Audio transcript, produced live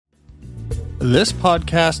This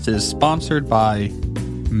podcast is sponsored by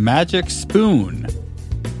Magic Spoon.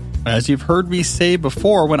 As you've heard me say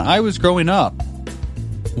before, when I was growing up,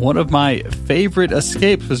 one of my favorite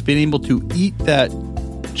escapes was being able to eat that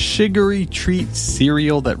sugary treat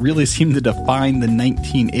cereal that really seemed to define the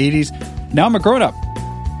 1980s. Now I'm a grown-up.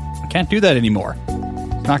 I can't do that anymore.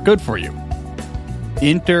 It's not good for you.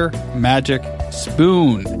 Enter Magic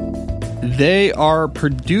Spoon. They are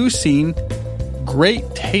producing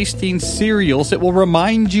great tasting cereals that will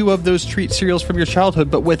remind you of those treat cereals from your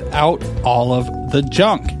childhood, but without all of the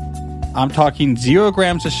junk. I'm talking 0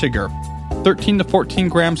 grams of sugar, 13 to 14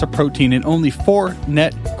 grams of protein, and only 4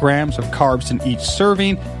 net grams of carbs in each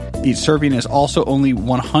serving. Each serving is also only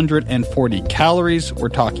 140 calories. We're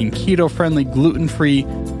talking keto-friendly, gluten-free,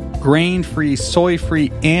 grain-free,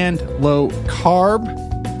 soy-free, and low carb.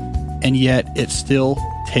 And yet it still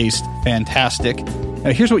tastes fantastic.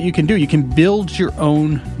 Now here's what you can do. You can build your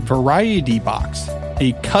own variety box,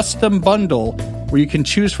 a custom bundle where you can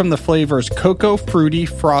choose from the flavors cocoa, fruity,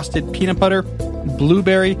 frosted, peanut butter,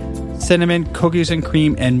 blueberry, cinnamon, cookies and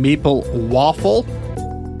cream, and maple waffle.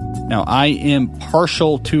 Now, I am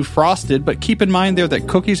partial to frosted, but keep in mind there that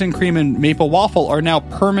cookies and cream and maple waffle are now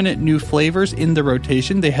permanent new flavors in the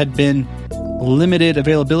rotation. They had been limited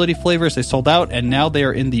availability flavors. They sold out, and now they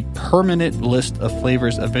are in the permanent list of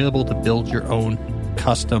flavors available to build your own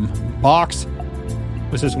custom box.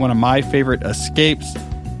 This is one of my favorite escapes,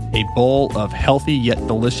 a bowl of healthy yet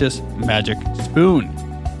delicious Magic Spoon.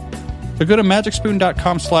 So go to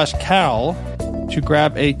magicspoon.com/Cal to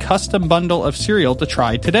grab a custom bundle of cereal to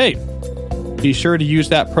try today. Be sure to use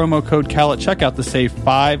that promo code Cal at checkout to save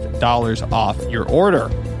 $5 off your order.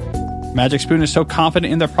 Magic Spoon is so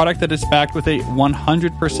confident in their product that it's backed with a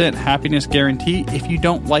 100% happiness guarantee. If you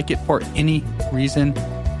don't like it for any reason,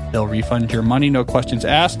 they'll refund your money, no questions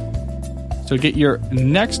asked. So get your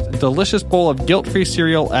next delicious bowl of guilt-free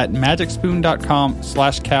cereal at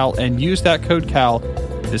magicspoon.com/Cal and use that code Cal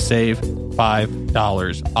to save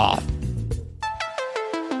 $5 off.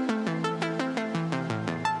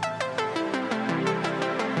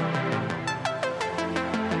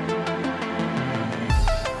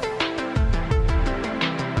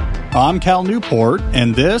 I'm Cal Newport,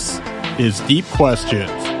 and this is Deep Questions,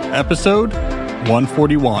 episode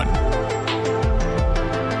 141.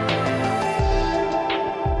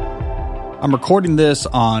 I'm recording this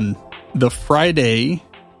on the Friday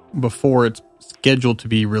before it's scheduled to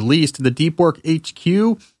be released. The Deep Work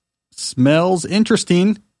HQ smells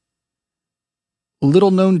interesting.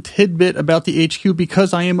 Little known tidbit about the HQ: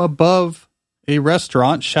 because I am above a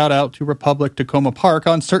restaurant, shout out to Republic Tacoma Park,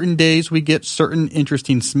 on certain days we get certain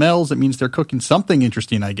interesting smells. It means they're cooking something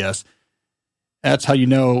interesting, I guess. That's how you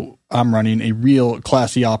know I'm running a real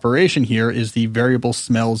classy operation here, is the variable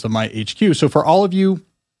smells of my HQ. So for all of you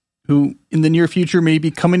who in the near future may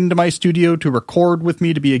be coming into my studio to record with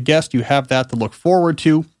me, to be a guest, you have that to look forward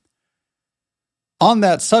to. On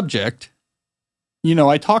that subject, you know,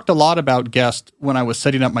 I talked a lot about guests when I was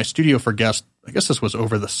setting up my studio for guests. I guess this was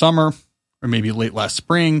over the summer or maybe late last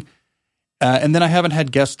spring. And then I haven't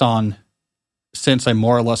had guests on since I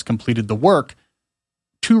more or less completed the work.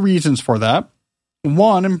 2 reasons for that.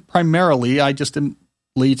 One, and primarily, I just am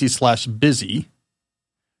lazy/busy.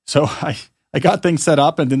 So I got things set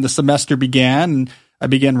up, and then the semester began, and I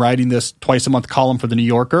began writing this twice-a-month column for the New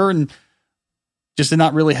Yorker, and just did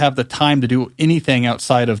not really have the time to do anything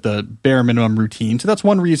outside of the bare minimum routine. So that's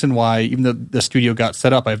one reason why, even though the studio got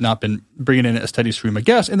set up, I have not been bringing in a steady stream of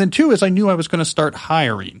guests. And then 2 is I knew I was going to start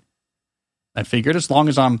hiring. I figured as long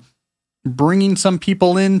as I'm bringing some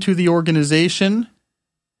people into the organization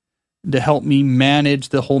to help me manage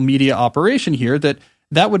the whole media operation here, that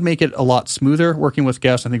would make it a lot smoother working with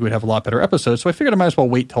guests. I think we'd have a lot better episodes. So I figured I might as well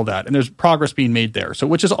wait till that. And there's progress being made there. So,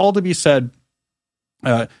 which is all to be said,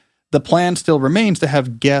 the plan still remains to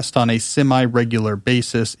have guests on a semi-regular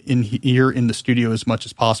basis here in the studio as much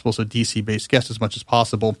as possible. So DC-based guests as much as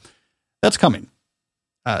possible. That's coming.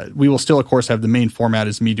 We will still, of course, have the main format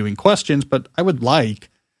as me doing questions, but I would like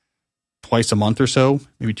twice a month or so,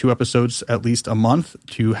 maybe 2 episodes at least a month,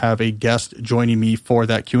 to have a guest joining me for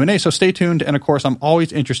that Q&A. So stay tuned. And of course, I'm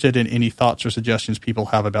always interested in any thoughts or suggestions people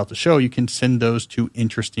have about the show. You can send those to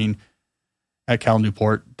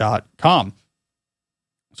interesting@calnewport.com.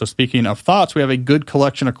 So speaking of thoughts, we have a good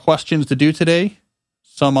collection of questions to do today.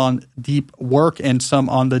 Some on deep work and some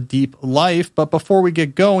on the deep life. But before we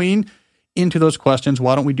get going into those questions,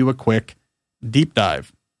 why don't we do a quick deep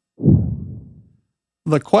dive?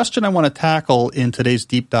 The question I want to tackle in today's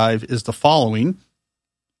deep dive is the following: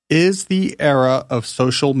 Is the era of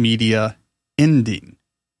social media ending?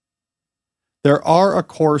 There are, of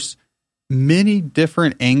course, many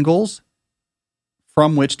different angles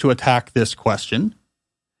from which to attack this question,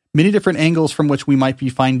 many different angles from which we might be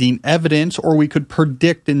finding evidence, or we could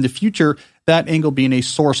predict in the future that angle being a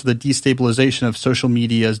source of the destabilization of social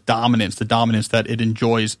media's dominance, the dominance that it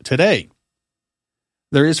enjoys today.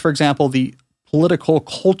 There is, for example, the political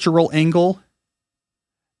cultural angle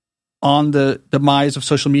on the demise of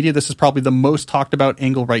social media. This is probably the most talked about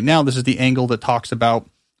angle right now. This is the angle that talks about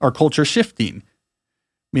our culture shifting.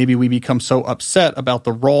 Maybe we become so upset about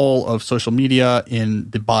the role of social media in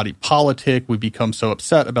the body politic. We become so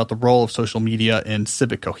upset about the role of social media in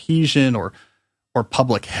civic cohesion or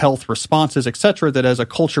public health responses, etc., that as a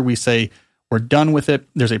culture we say we're done with it.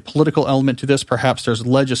 There's a political element to this. Perhaps there's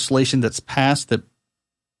legislation that's passed that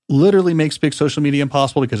literally makes big social media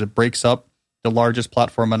impossible because it breaks up the largest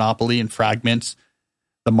platform monopoly and fragments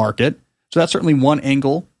the market. So that's certainly one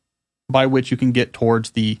angle by which you can get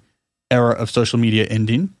towards the era of social media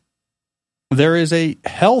ending. There is a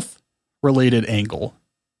health-related angle,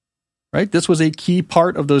 right? This was a key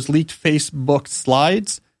part of those leaked Facebook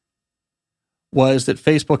slides, was that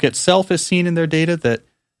Facebook itself has seen in their data that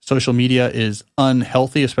social media is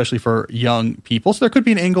unhealthy, especially for young people. So there could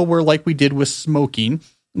be an angle where, like we did with smoking,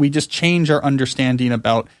 we just change our understanding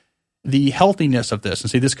about the healthiness of this and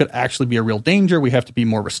say this could actually be a real danger. We have to be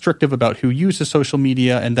more restrictive about who uses social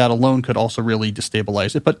media, and that alone could also really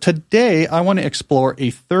destabilize it. But today, I want to explore a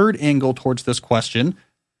third angle towards this question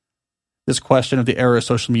of the era of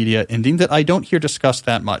social media ending that I don't hear discussed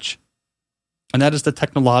that much, and that is the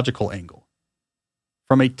technological angle.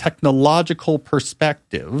 From a technological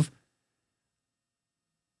perspective,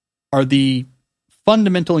 are the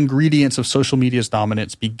fundamental ingredients of social media's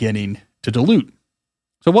dominance beginning to dilute?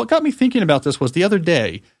 So what got me thinking about this was the other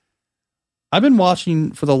day, I've been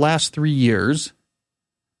watching for the last 3 years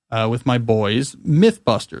with my boys,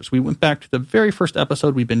 Mythbusters. We went back to the very first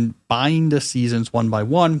episode. We've been buying the seasons one by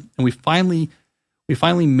one, and we finally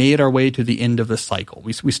made our way to the end of the cycle.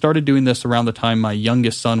 We started doing this around the time my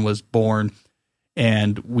youngest son was born,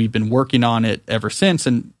 and we've been working on it ever since.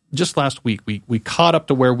 And just last week, we caught up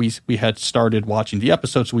to where we had started watching the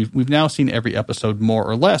episodes. So we've now seen every episode more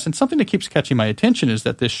or less. And something that keeps catching my attention is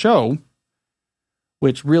that this show,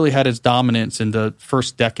 which really had its dominance in the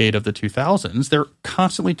first decade of the 2000s, they're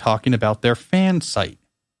constantly talking about their fan site.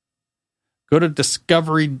 Go to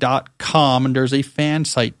discovery.com and there's a fan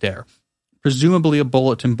site there, presumably a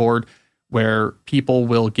bulletin board where people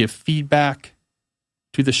will give feedback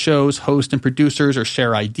to the show's host and producers or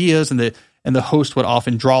share ideas, and the host would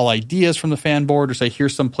often draw ideas from the fan board or say,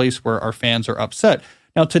 here's some place where our fans are upset.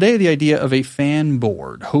 Now, today, the idea of a fan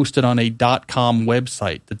board hosted on a .com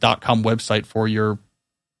website, the .com website for your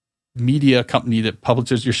media company that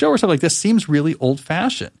publishes your show or something like this, seems really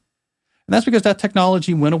old-fashioned. And that's because that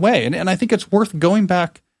technology went away. And I think it's worth going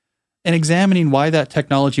back and examining why that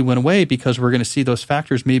technology went away, because we're going to see those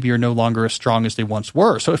factors maybe are no longer as strong as they once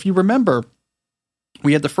were. So if you remember,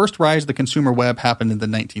 we had the first rise of the consumer web happened in the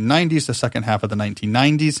 1990s, the second half of the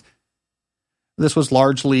 1990s. This was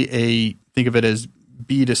largely think of it as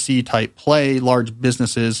B2C type play. Large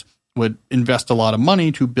businesses would invest a lot of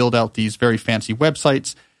money to build out these very fancy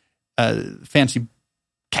websites, fancy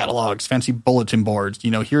catalogs, fancy bulletin boards.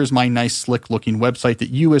 Here's my nice, slick looking website that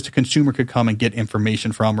you as a consumer could come and get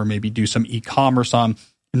information from, or maybe do some e-commerce on.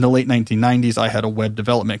 In the late 1990s, I had a web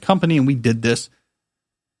development company, and we did this.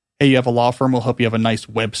 Hey, you have a law firm, we'll help you have a nice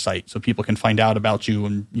website so people can find out about you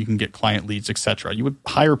and you can get client leads, etc. You would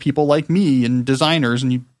hire people like me and designers,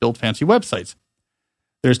 and you build fancy websites.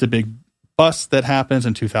 There's the big bust that happens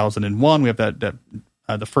in 2001. We have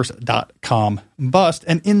the first .com bust.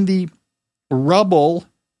 And in the rubble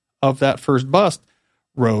of that first bust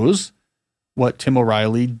rose what Tim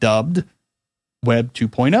O'Reilly dubbed Web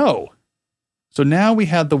 2.0. So now we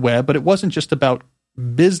had the web, but it wasn't just about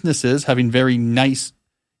businesses having very nice,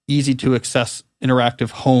 easy to access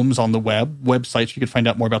interactive homes on the web, websites you could find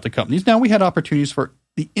out more about the companies. Now we had opportunities for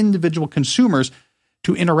the individual consumers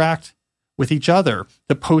to interact with each other,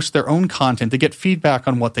 to post their own content, to get feedback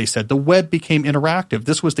on what they said. The web became interactive.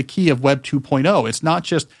 This was the key of Web 2.0. It's not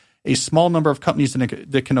just a small number of companies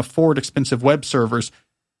that can afford expensive web servers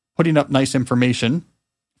putting up nice information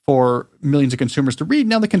for millions of consumers to read.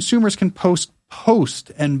 Now the consumers can post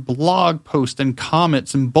and blog posts and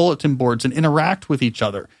comments and bulletin boards and interact with each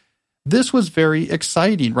other. This was very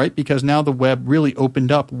exciting, right? Because now the web really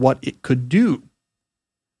opened up what it could do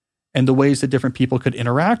and the ways that different people could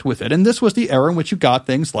interact with it. And this was the era in which you got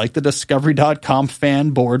things like the Discovery.com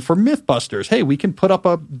fan board for Mythbusters. Hey, we can put up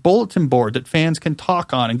a bulletin board that fans can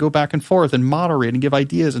talk on and go back and forth and moderate and give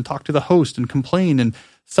ideas and talk to the host and complain and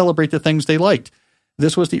celebrate the things they liked.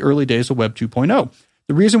 This was the early days of Web 2.0.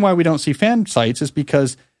 The reason why we don't see fan sites is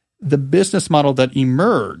because the business model that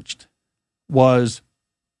emerged was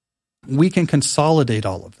we can consolidate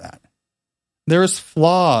all of that. There's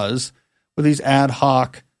flaws with these ad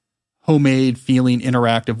hoc, homemade feeling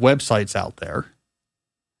interactive websites out there.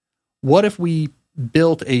 What if we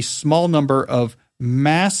built a small number of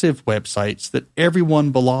massive websites that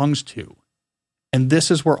everyone belongs to? And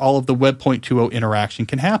this is where all of the Web 2.0 interaction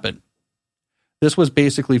can happen. This was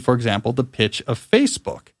basically, for example, the pitch of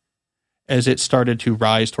Facebook as it started to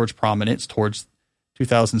rise towards prominence towards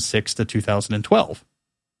 2006 to 2012.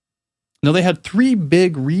 Now, they had three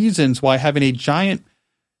big reasons why having a giant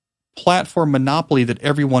platform monopoly that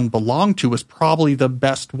everyone belonged to was probably the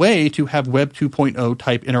best way to have Web 2.0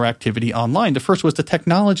 type interactivity online. The first was the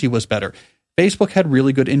technology was better. Facebook had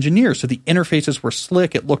really good engineers, so the interfaces were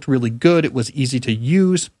slick. It looked really good. It was easy to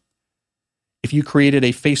use. If you created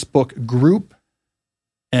a Facebook group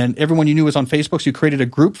and everyone you knew was on Facebook, so you created a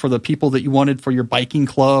group for the people that you wanted for your biking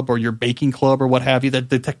club or your baking club or what have you, that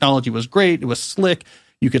the technology was great. It was slick.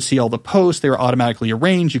 You could see all the posts. They were automatically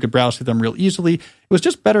arranged. You could browse through them real easily. It was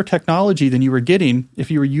just better technology than you were getting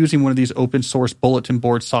if you were using one of these open source bulletin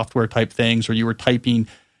board software type things, or you were typing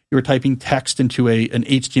text into an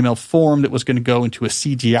HTML form that was going to go into a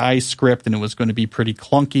CGI script, and it was going to be pretty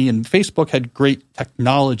clunky. And Facebook had great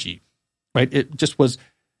technology, right? It just was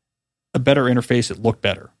a better interface. It looked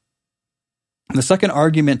better. And the second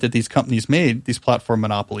argument that these companies made, these platform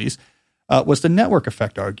monopolies, was the network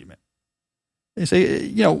effect argument. They say,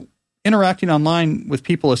 interacting online with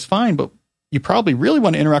people is fine, but you probably really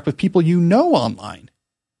want to interact with people you know online.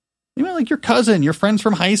 Like your cousin, your friends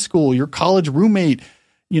from high school, your college roommate,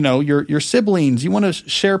 your siblings. You want to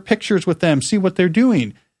share pictures with them, see what they're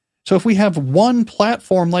doing. So if we have one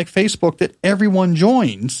platform like Facebook that everyone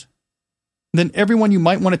joins, then everyone you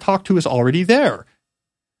might want to talk to is already there.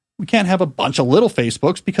 We can't have a bunch of little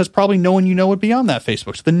Facebooks because probably no one you know would be on that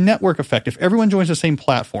Facebook. So the network effect, if everyone joins the same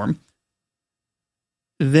platform,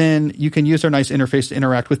 then you can use their nice interface to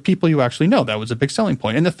interact with people you actually know. That was a big selling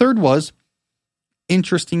point. And the third was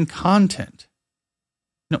interesting content.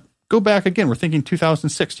 Go back again. We're thinking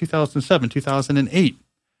 2006, 2007, 2008.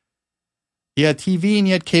 You had TV and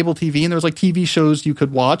you had cable TV, and there was like TV shows you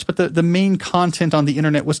could watch, but the main content on the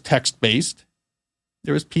internet was text-based.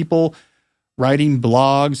 There was people writing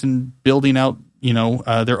blogs and building out,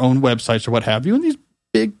 their own websites or what have you. And these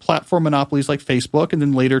big platform monopolies like Facebook and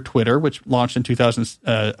then later Twitter, which launched in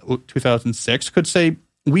 2006, could say,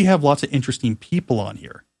 we have lots of interesting people on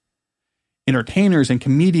here. Entertainers and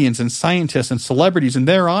comedians and scientists and celebrities, and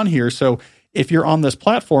they're on here. So if you're on this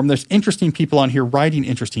platform, there's interesting people on here writing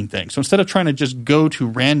interesting things. So instead of trying to just go to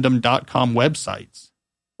random.com websites,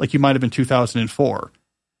 like you might have in 2004,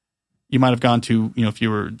 you might have gone to, if you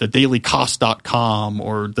were the dailycost.com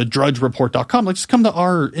or the drudgereport.com, just come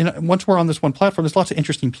to once we're on this one platform, there's lots of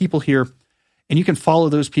interesting people here, and you can follow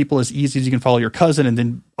those people as easy as you can follow your cousin, and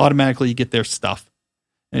then automatically you get their stuff.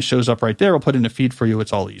 And it shows up right there. We'll put in a feed for you.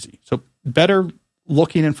 It's all easy. So better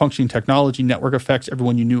looking and functioning technology, network effects,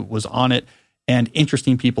 everyone you knew was on it, and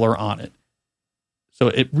interesting people are on it. So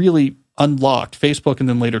it really unlocked Facebook and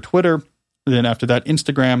then later Twitter. And then after that,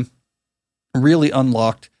 Instagram really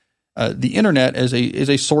unlocked the internet as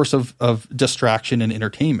a source of distraction and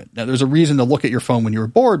entertainment. Now, there's a reason to look at your phone when you're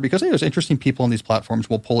bored because, hey, there's interesting people on these platforms.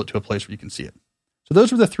 We'll pull it to a place where you can see it. So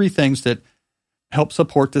those are the three things that help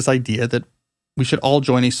support this idea that we should all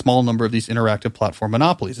join a small number of these interactive platform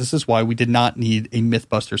monopolies. This is why we did not need a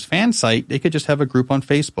Mythbusters fan site. They could just have a group on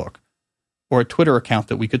Facebook or a Twitter account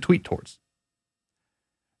that we could tweet towards.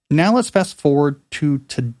 Now let's fast forward to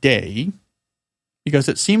today, because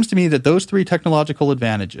it seems to me that those three technological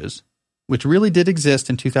advantages, which really did exist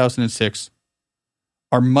in 2006,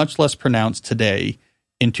 are much less pronounced today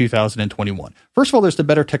in 2021. First of all, there's the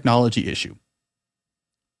better technology issue.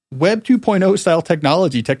 Web 2.0 style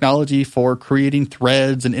technology for creating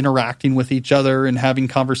threads and interacting with each other and having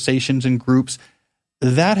conversations in groups,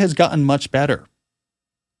 that has gotten much better.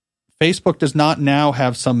 Facebook does not now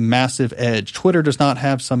have some massive edge. Twitter does not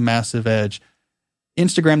have some massive edge.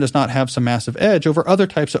 Instagram does not have some massive edge over other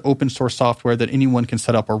types of open source software that anyone can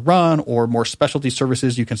set up or run, or more specialty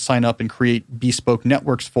services you can sign up and create bespoke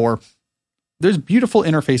networks for. There's beautiful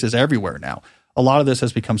interfaces everywhere now. A lot of this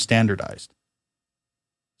has become standardized.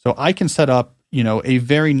 So I can set up, a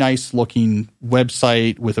very nice looking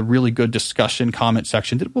website with a really good discussion comment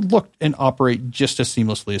section that would look and operate just as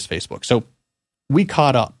seamlessly as Facebook. So we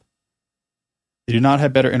caught up. They do not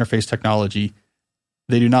have better interface technology.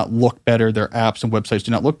 They do not look better. Their apps and websites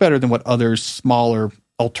do not look better than what other smaller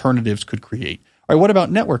alternatives could create. All right, what about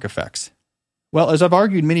network effects? Well, as I've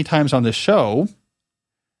argued many times on this show,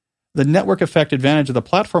 the network effect advantage of the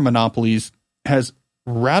platform monopolies has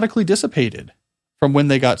radically dissipated from when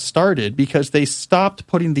they got started because they stopped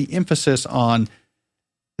putting the emphasis on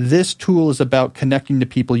this tool is about connecting to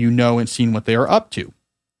people you know and seeing what they are up to.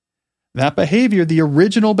 That behavior, the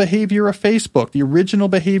original behavior of Facebook, the original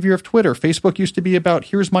behavior of Twitter. Facebook used to be about,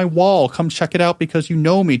 here's my wall, come check it out because you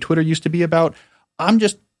know me. Twitter used to be about, I'm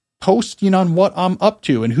just posting on what I'm up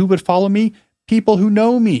to. And who would follow me? People who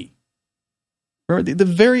know me. Remember, the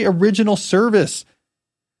very original service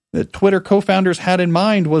that Twitter co-founders had in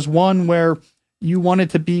mind was one where you wanted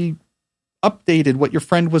to be updated what your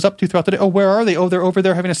friend was up to throughout the day. Oh, where are they? Oh, they're over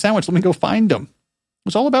there having a sandwich. Let me go find them. It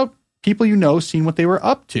was all about people you know, seeing what they were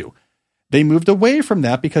up to. They moved away from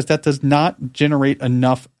that because that does not generate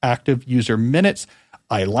enough active user minutes.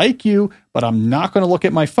 I like you, but I'm not going to look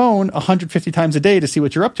at my phone 150 times a day to see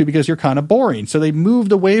what you're up to because you're kind of boring. So they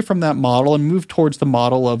moved away from that model and moved towards the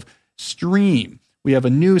model of stream. We have a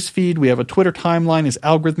news feed. We have a Twitter timeline is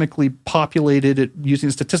algorithmically populated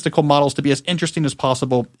using statistical models to be as interesting as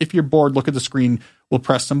possible. If you're bored, look at the screen. We'll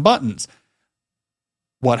press some buttons.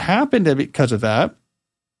 What happened because of that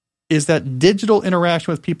is that digital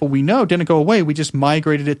interaction with people we know didn't go away. We just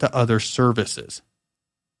migrated it to other services.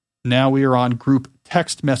 Now we are on group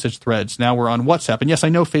text message threads. Now we're on WhatsApp. And yes, I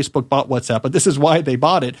know Facebook bought WhatsApp, but this is why they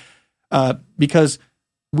bought it, because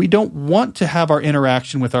we don't want to have our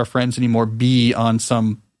interaction with our friends anymore be on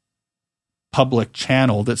some public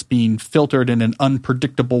channel that's being filtered in an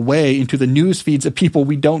unpredictable way into the news feeds of people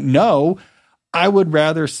we don't know. I would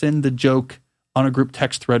rather send the joke on a group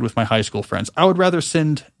text thread with my high school friends. I would rather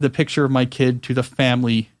send the picture of my kid to the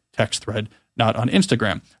family text thread, not on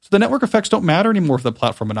Instagram. So the network effects don't matter anymore for the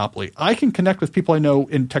platform monopoly. I can connect with people I know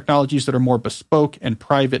in technologies that are more bespoke and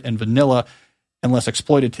private and vanilla and less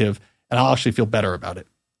exploitative, and I'll actually feel better about it.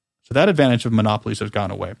 So that advantage of monopolies has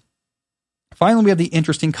gone away. Finally, we have the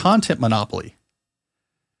interesting content monopoly.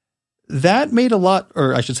 That made a lot,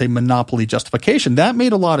 or I should say monopoly justification, that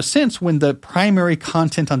made a lot of sense when the primary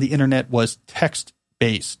content on the internet was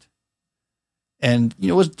text-based. And,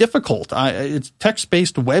 it was difficult. It's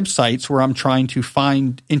text-based websites where I'm trying to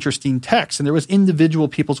find interesting text. And there was individual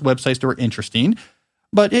people's websites that were interesting.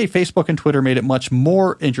 But, hey, Facebook and Twitter made it much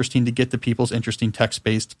more interesting to get to people's interesting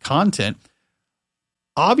text-based content.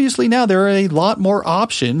 Obviously, now there are a lot more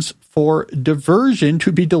options for diversion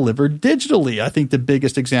to be delivered digitally. I think the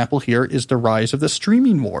biggest example here is the rise of the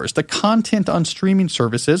streaming wars. The content on streaming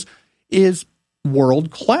services is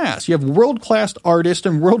world-class. You have world-class artists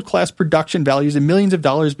and world-class production values and millions of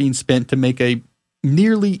dollars being spent to make a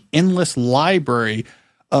nearly endless library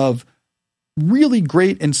of really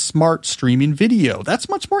great and smart streaming video. That's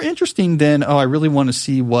much more interesting than, I really want to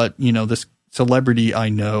see what, this celebrity I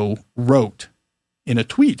know wrote in a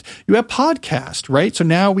tweet. You have podcast, right? So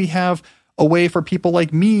now we have a way for people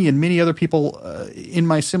like me and many other people in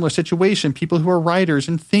my similar situation, people who are writers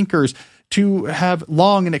and thinkers, to have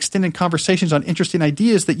long and extended conversations on interesting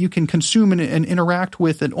ideas that you can consume and interact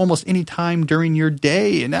with at almost any time during your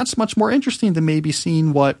day. And that's much more interesting than maybe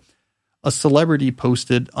seeing what a celebrity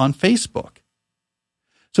posted on Facebook.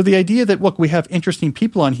 So the idea that, look, we have interesting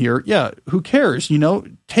people on here, yeah, who cares?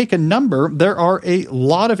 Take a number. There are a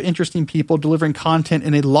lot of interesting people delivering content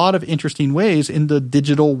in a lot of interesting ways in the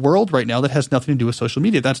digital world right now that has nothing to do with social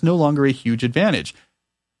media. That's no longer a huge advantage.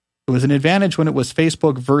 It was an advantage when it was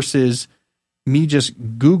Facebook versus me just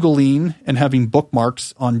Googling and having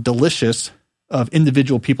bookmarks on Delicious of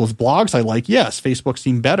individual people's blogs I like. Yes, Facebook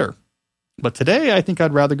seemed better. But today, I think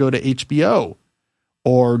I'd rather go to HBO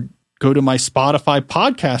or go to my Spotify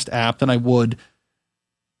podcast app than I would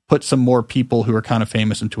put some more people who are kind of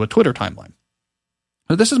famous into a Twitter timeline.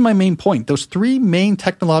 So this is my main point. Those three main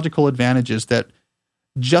technological advantages that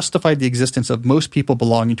justify the existence of most people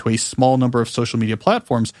belonging to a small number of social media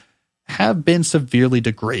platforms have been severely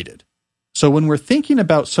degraded. So when we're thinking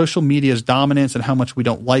about social media's dominance and how much we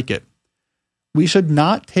don't like it, we should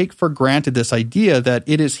not take for granted this idea that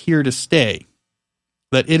it is here to stay,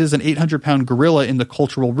 that it is an 800-pound gorilla in the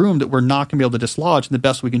cultural room that we're not going to be able to dislodge, and the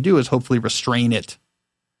best we can do is hopefully restrain it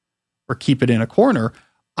or keep it in a corner.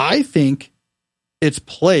 I think its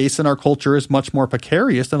place in our culture is much more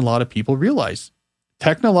precarious than a lot of people realize.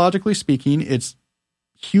 Technologically speaking, its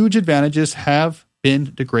huge advantages have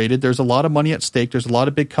been degraded. There's a lot of money at stake. There's a lot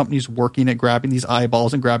of big companies working at grabbing these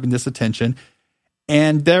eyeballs and grabbing this attention.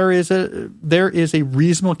 And there is a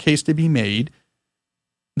reasonable case to be made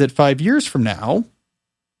that 5 years from now,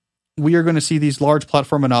 we are going to see these large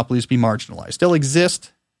platform monopolies be marginalized. They'll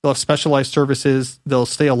exist. They'll have specialized services. They'll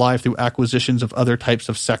stay alive through acquisitions of other types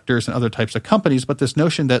of sectors and other types of companies. But this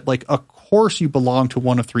notion that, of course you belong to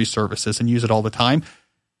one of three services and use it all the time,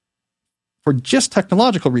 for just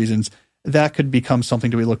technological reasons, that could become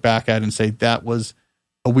something that we look back at and say that was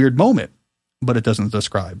a weird moment, but it doesn't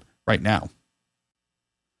describe right now.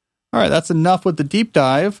 All right, that's enough with the deep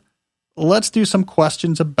dive. Let's do some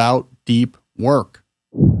questions about deep work.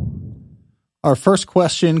 Our first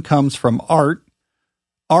question comes from Art.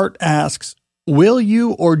 Art asks, will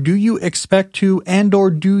you or do you expect to and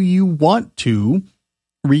or do you want to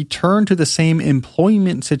return to the same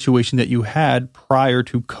employment situation that you had prior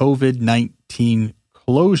to COVID-19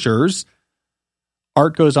 closures?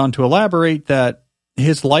 Art goes on to elaborate that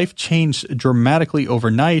his life changed dramatically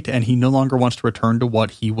overnight and he no longer wants to return to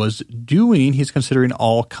what he was doing. He's considering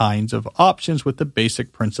all kinds of options with the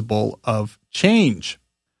basic principle of change.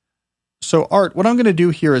 So, Art, what I'm going to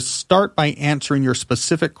do here is start by answering your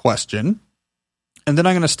specific question, and then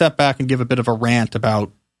I'm going to step back and give a bit of a rant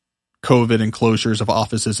about COVID and closures of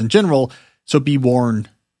offices in general, so be warned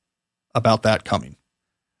about that coming.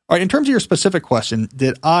 All right, in terms of your specific question,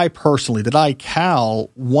 did I,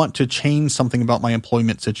 Cal, want to change something about my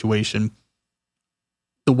employment situation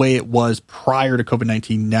the way it was prior to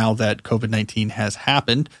COVID-19 now that COVID-19 has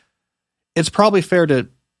happened? It's probably fair to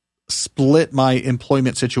split my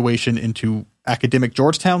employment situation into academic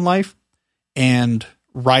Georgetown life and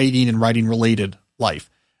writing-related life.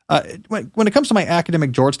 When it comes to my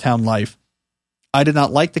academic Georgetown life, I did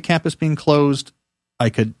not like the campus being closed. I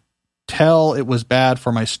could tell it was bad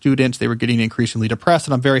for my students. They were getting increasingly depressed,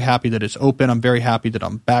 and I'm very happy that it's open. I'm very happy that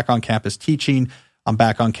I'm back on campus teaching. I'm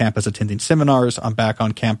back on campus attending seminars. I'm back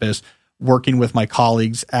on campus working with my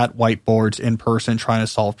colleagues at whiteboards in person, trying to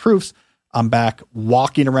solve proofs. I'm back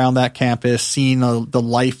walking around that campus, seeing the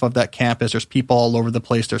life of that campus. There's people all over the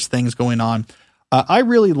place. There's things going on. I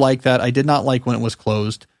really like that. I did not like when it was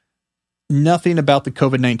closed. Nothing about the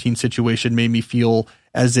COVID-19 situation made me feel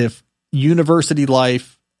as if university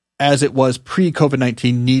life, as it was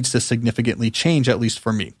pre-COVID-19, needs to significantly change, at least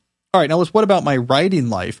for me. All right, now what about my writing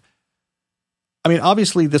life? I mean,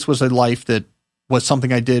 obviously, this was a life that was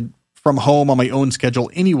something I did from home on my own schedule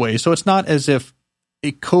anyway, so it's not as if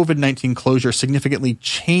a COVID-19 closure significantly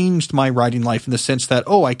changed my writing life in the sense that,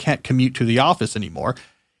 I can't commute to the office anymore.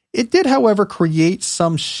 It did, however, create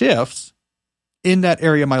some shifts in that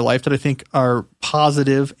area of my life that I think are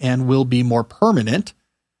positive and will be more permanent.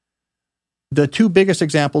 The two biggest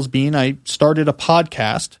examples being I started a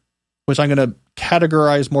podcast, which I'm going to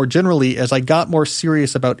categorize more generally as I got more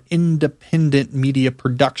serious about independent media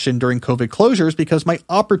production during COVID closures because my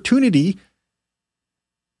opportunity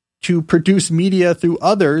to produce media through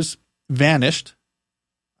others vanished.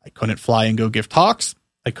 I couldn't fly and go give talks.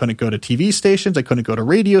 I couldn't go to TV stations. I couldn't go to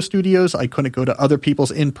radio studios. I couldn't go to other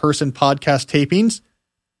people's in-person podcast tapings.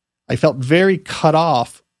 I felt very cut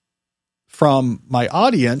off from my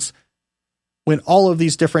audience when all of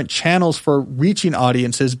these different channels for reaching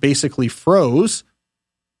audiences basically froze.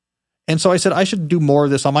 And so I said, I should do more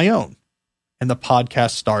of this on my own. And the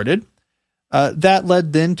podcast started. That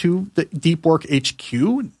led then to the Deep Work HQ.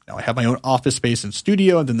 Now I have my own office space and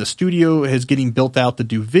studio, and then the studio is getting built out to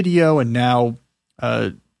do video. And now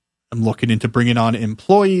I'm looking into bringing on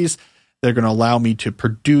employees. They're going to allow me to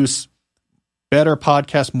produce better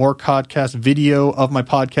podcasts, more podcasts, video of my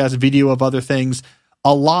podcast, video of other things,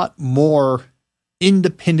 a lot more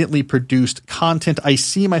independently produced content. I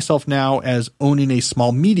see myself now as owning a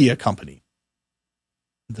small media company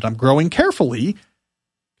that I'm growing carefully.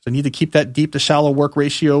 So I need to keep that deep to shallow work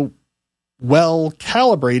ratio well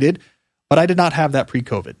calibrated, but I did not have that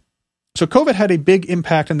pre-COVID. So COVID had a big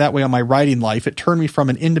impact in that way on my writing life. It turned me from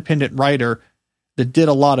an independent writer that did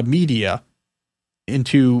a lot of media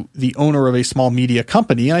into the owner of a small media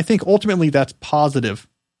company. And I think ultimately that's positive,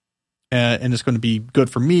 and it's going to be good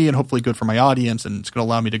for me and hopefully good for my audience, and it's going to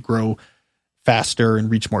allow me to grow faster and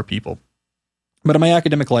reach more people. But in my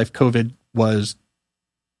academic life, COVID was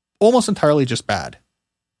almost entirely just bad.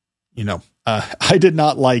 I did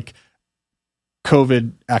not like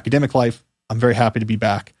COVID academic life. I'm very happy to be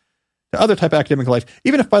back to other type of academic life,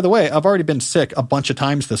 even if, by the way, I've already been sick a bunch of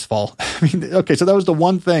times this fall. I mean, okay, so that was the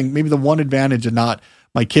one thing, maybe the one advantage of not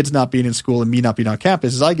my kids not being in school and me not being on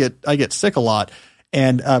campus is I get sick a lot,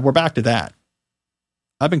 and we're back to that.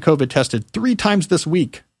 I've been COVID tested 3 times this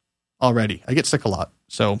week already. I get sick a lot,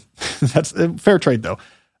 so that's fair trade, though.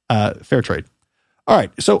 Fair trade. All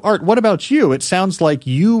right. So, Art, what about you? It sounds like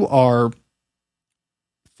you are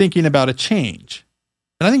thinking about a change,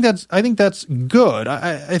 and I think that's good.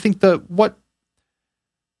 I think what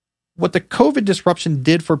the COVID disruption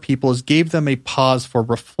did for people is gave them a pause for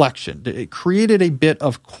reflection. It created a bit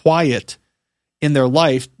of quiet in their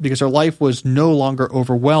life because their life was no longer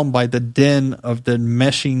overwhelmed by the din of the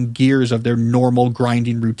meshing gears of their normal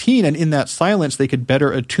grinding routine, and in that silence, they could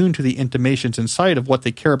better attune to the intimations inside of what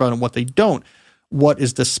they care about and what they don't. what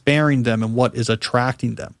is despairing them and what is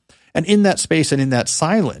attracting them. And in that space and in that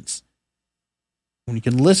silence, when you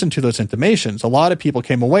can listen to those intimations, a lot of people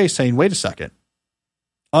came away saying, wait a second.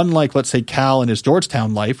 Unlike, let's say, Cal in his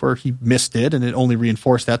Georgetown life where he missed it and it only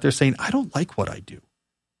reinforced that, they're saying, I don't like what I do.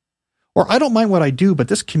 Or I don't mind what I do, but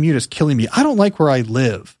this commute is killing me. I don't like where I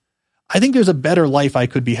live. I think there's a better life I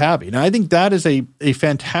could be having. And I think that is a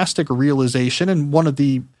fantastic realization, and one of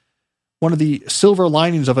the silver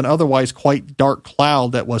linings of an otherwise quite dark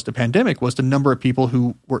cloud that was the pandemic was the number of people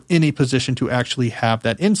who were in a position to actually have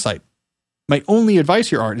that insight. My only advice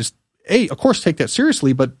here, Art, is A, of course, take that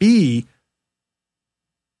seriously, but B,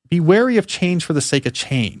 be wary of change for the sake of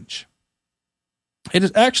change. It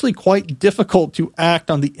is actually quite difficult to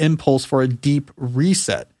act on the impulse for a deep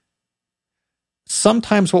reset.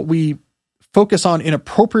 Sometimes what we focus on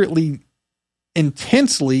inappropriately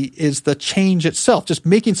intensely is the change itself, just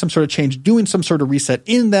making some sort of change, doing some sort of reset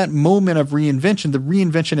in that moment of reinvention, the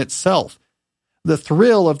reinvention itself. The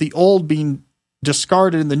thrill of the old being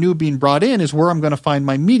discarded and the new being brought in is where I'm going to find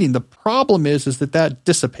my meaning. The problem is that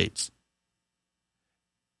dissipates.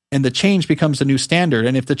 And the change becomes the new standard.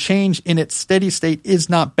 And if the change in its steady state is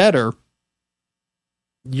not better,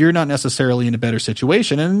 you're not necessarily in a better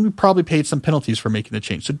situation, and you probably paid some penalties for making the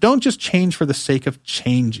change. So don't just change for the sake of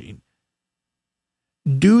changing.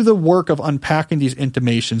 Do the work of unpacking these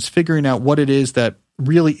intimations, figuring out what it is that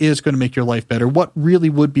really is going to make your life better, what really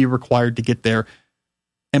would be required to get there,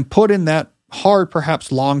 and put in that hard,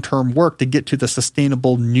 perhaps long-term work to get to the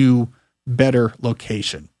sustainable, new, better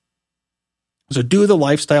location. So do the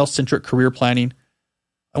lifestyle-centric career planning.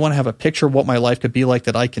 I want to have a picture of what my life could be like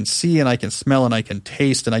that I can see and I can smell and I can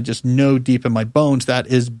taste, and I just know deep in my bones that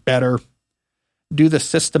is better. Do the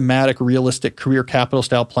systematic, realistic career capital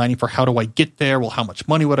style planning for how do I get there? Well, how much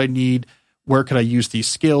money would I need? Where could I use these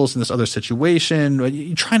skills in this other situation?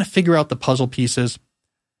 You're trying to figure out the puzzle pieces.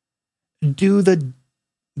 Do the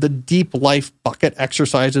deep life bucket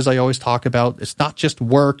exercises I always talk about. It's not just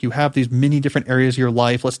work. You have these many different areas of your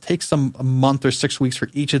life. Let's take a month or 6 weeks for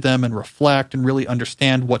each of them and reflect and really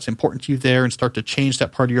understand what's important to you there and start to change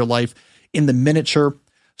that part of your life in the miniature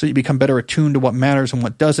so that you become better attuned to what matters and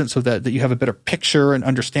what doesn't, so that you have a better picture and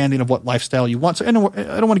understanding of what lifestyle you want. So I don't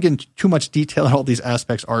want to get into too much detail on all these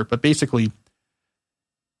aspects, Art, but basically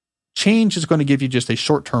change is going to give you just a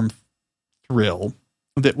short-term thrill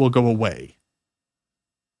that will go away.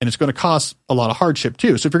 And it's going to cause a lot of hardship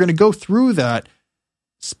too. So if you're going to go through that,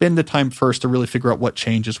 spend the time first to really figure out what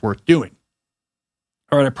change is worth doing.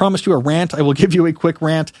 All right, I promised you a rant. I will give you a quick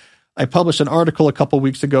rant. I published an article a couple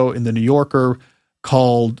weeks ago in the New Yorker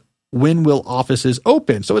called "When Will Offices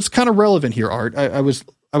Open?" So it's kind of relevant here, Art. I was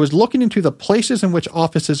looking into the places in which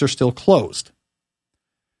offices are still closed.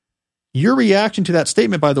 Your reaction to that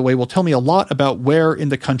statement, by the way, will tell me a lot about where in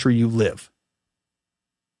the country you live.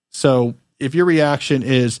 So if your reaction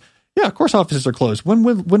is, yeah, of course offices are closed. When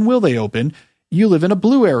will they open? You live in a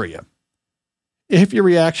blue area. If your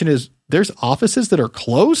reaction is, there's offices that are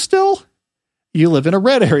closed still, you live in a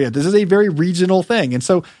red area. This is a very regional thing. And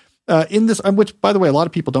so in this, which, by the way, a lot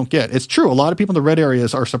of people don't get. It's true. A lot of people in the red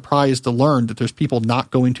areas are surprised to learn that there's people not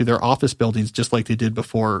going to their office buildings just like they did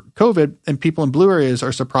before COVID. And people in blue areas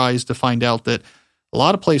are surprised to find out that a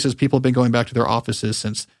lot of places people have been going back to their offices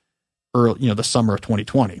since the summer of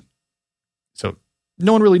 2020. So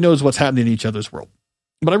no one really knows what's happening in each other's world.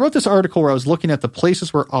 But I wrote this article where I was looking at the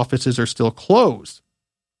places where offices are still closed.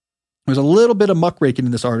 There's a little bit of muckraking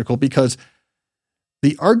in this article because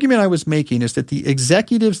the argument I was making is that the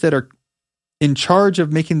executives that are in charge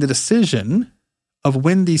of making the decision of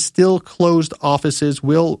when these still closed offices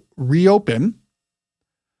will reopen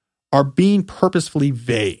are being purposefully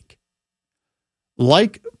vague.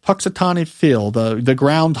 Like Punxsutawney Phil, the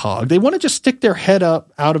groundhog, they want to just stick their head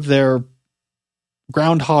up out of their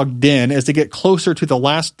groundhog den as they get closer to the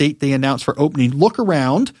last date they announce for opening, look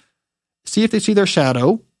around, see if they see their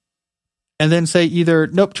shadow, and then say either,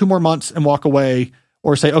 nope, 2 more months and walk away,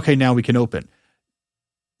 or say, okay, now we can open.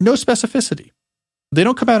 No specificity. They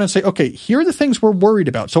don't come out and say, okay, here are the things we're worried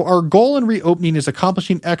about. So our goal in reopening is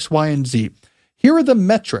accomplishing X, Y, and Z. Here are the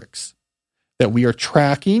metrics that we are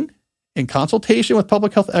tracking in consultation with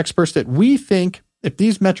public health experts that we think if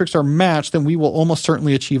these metrics are matched, then we will almost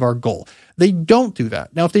certainly achieve our goal. They don't do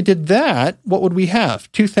that. Now, if they did that, what would we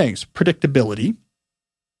have? 2 things. Predictability.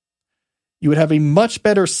 You would have a much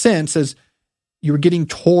better sense as you were getting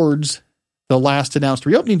towards the last announced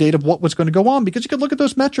reopening date of what was going to go on, because you could look at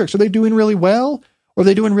those metrics. Are they doing really well? Or are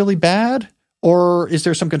they doing really bad? Or is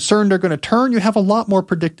there some concern they're going to turn? You have a lot more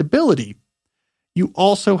predictability. You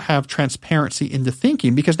also have transparency in the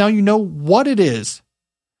thinking, because now you know what it is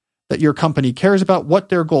that your company cares about, what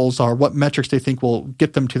their goals are, what metrics they think will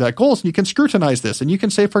get them to that goals. And you can scrutinize this. And you can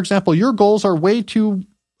say, for example, your goals are way too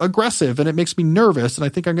aggressive and it makes me nervous and I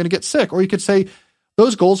think I'm going to get sick. Or you could say,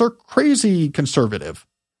 those goals are crazy conservative.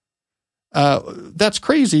 That's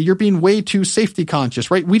crazy. You're being way too safety conscious,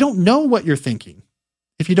 right? We don't know what you're thinking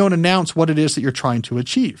if you don't announce what it is that you're trying to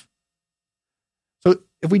achieve. So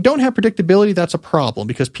if we don't have predictability, that's a problem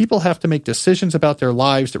because people have to make decisions about their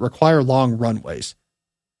lives that require long runways.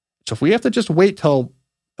 So if we have to just wait till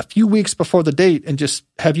a few weeks before the date and just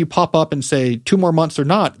have you pop up and say 2 more months or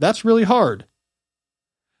not, that's really hard.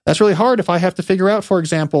 That's really hard if I have to figure out, for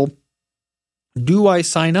example, do I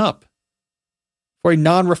sign up for a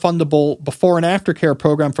non-refundable before and after care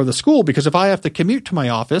program for the school? Because if I have to commute to my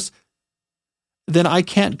office, then I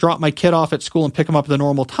can't drop my kid off at school and pick him up at the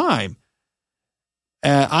normal time.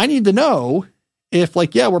 I need to know if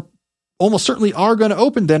we're almost certainly are going to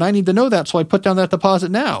open, then I need to know that. So I put down that deposit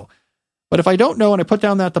now. But if I don't know and I put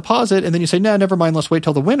down that deposit and then you say, no, never mind, let's wait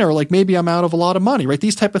till the winter, maybe I'm out of a lot of money, right?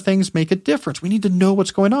 These type of things make a difference. We need to know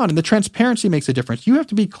what's going on. And the transparency makes a difference. You have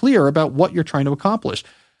to be clear about what you're trying to accomplish.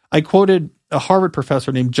 I quoted a Harvard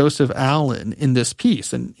professor named Joseph Allen in this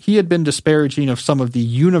piece, and he had been disparaging of some of the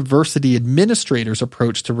university administrators'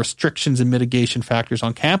 approach to restrictions and mitigation factors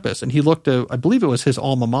on campus. And he looked at, I believe it was his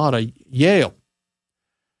alma mater, Yale.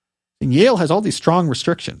 And Yale has all these strong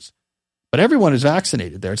restrictions, but everyone is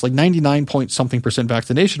vaccinated there. It's 99%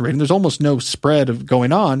 vaccination rate, and there's almost no spread of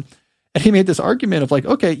going on. And he made this argument of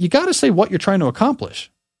okay, you got to say what you're trying to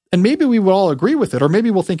accomplish. And maybe we will all agree with it, or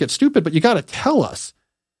maybe we'll think it's stupid, but you got to tell us.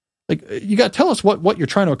 You got to tell us what you're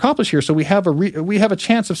trying to accomplish here so we have a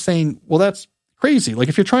chance of saying, well, that's crazy.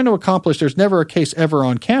 If you're trying to accomplish, there's never a case ever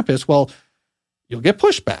on campus, well, you'll get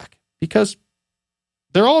pushback because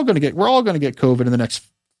we're all going to get COVID in the next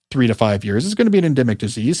 3 to 5 years. It's going to be an endemic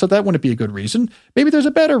disease, so that wouldn't be a good reason. Maybe there's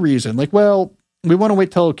a better reason. We want to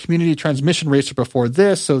wait till community transmission rates are before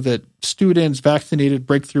this so that students vaccinated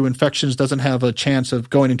breakthrough infections doesn't have a chance of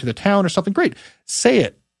going into the town or something. Great. Say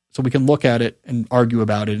it so we can look at it and argue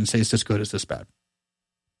about it and say, is this good, is this bad?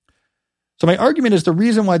 So my argument is the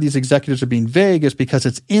reason why these executives are being vague is because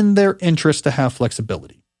it's in their interest to have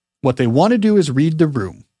flexibility. What they want to do is read the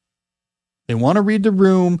room. They want to read the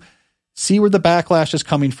room, see where the backlash is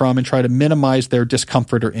coming from, and try to minimize their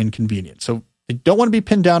discomfort or inconvenience. So they don't want to be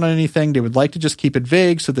pinned down on anything. They would like to just keep it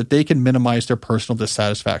vague so that they can minimize their personal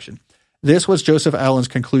dissatisfaction. This was Joseph Allen's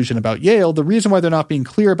conclusion about Yale. The reason why they're not being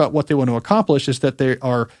clear about what they want to accomplish is that they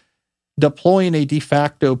are deploying a de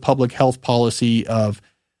facto public health policy of,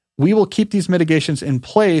 we will keep these mitigations in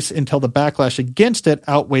place until the backlash against it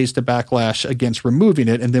outweighs the backlash against removing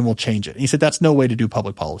it, and then we'll change it. And he said that's no way to do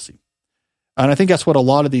public policy. And I think that's what a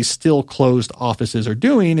lot of these still closed offices are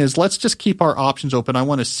doing is let's just keep our options open. I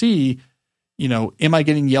want to see, am I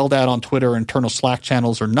getting yelled at on Twitter or internal Slack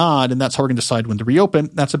channels or not? And that's how we're going to decide when to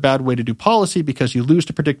reopen. That's a bad way to do policy because you lose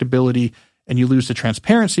the predictability and you lose the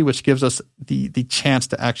transparency, which gives us the chance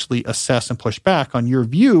to actually assess and push back on your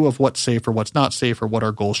view of what's safe or what's not safe or what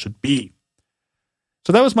our goals should be.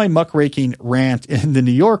 So that was my muckraking rant in the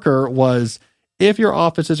New Yorker was, if your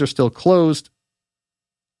offices are still closed,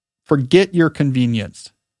 forget your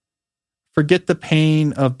convenience. Forget the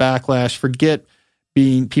pain of backlash. Forget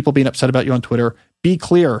people being upset about you on Twitter. Be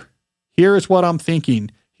clear. Here is what I'm thinking.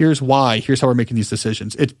 Here's why. Here's how we're making these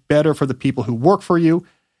decisions. It's better for the people who work for you.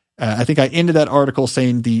 I think I ended that article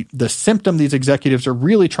saying the symptom these executives are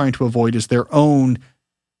really trying to avoid is their own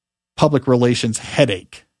public relations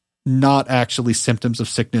headache, not actually symptoms of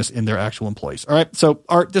sickness in their actual employees. All right. So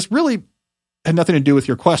Art, this really had nothing to do with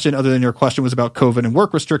your question other than your question was about COVID and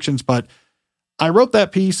work restrictions, but I wrote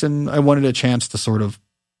that piece and I wanted a chance to sort of,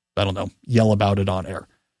 yell about it on air.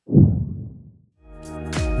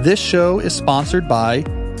 This show is sponsored by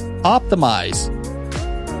Optimize,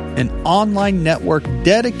 an online network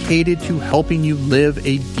dedicated to helping you live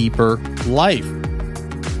a deeper life.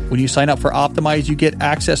 When you sign up for Optimize, you get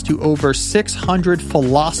access to over 600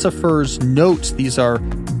 philosophers' notes. These are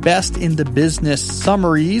best in the business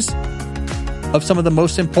summaries of some of the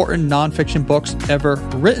most important nonfiction books ever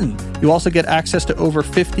written. You also get access to over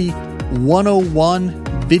 50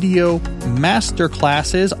 101 video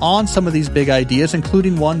masterclasses on some of these big ideas,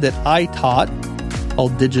 including one that I taught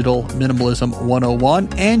called Digital Minimalism 101.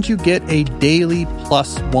 And you get a daily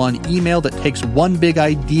 +1 email that takes one big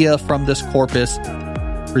idea from this corpus,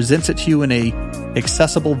 presents it to you in a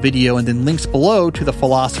accessible video, and then links below to the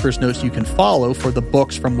philosopher's notes you can follow for the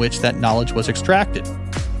books from which that knowledge was extracted.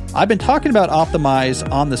 I've been talking about Optimize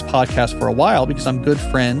on this podcast for a while because I'm good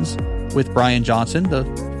friends with Brian Johnson, the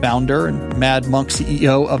founder and Mad Monk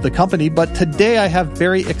CEO of the company. But today I have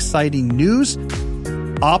very exciting news.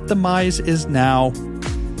 Optimize is now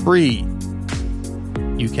free.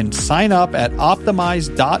 You can sign up at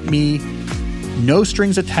optimize.me. No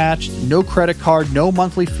strings attached, no credit card, no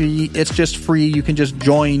monthly fee. It's just free. You can just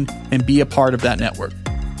join and be a part of that network.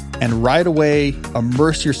 And right away,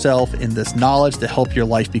 immerse yourself in this knowledge to help your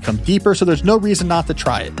life become deeper, so there's no reason not to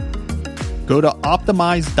try it. Go to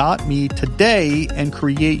optimize.me today and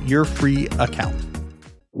create your free account.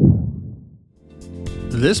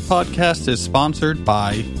 This podcast is sponsored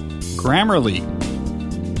by Grammarly.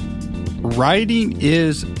 Writing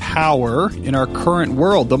is power in our current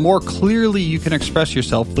world. The more clearly you can express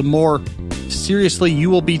yourself, the more seriously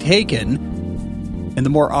you will be taken, and the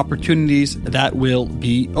more opportunities that will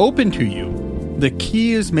be open to you. The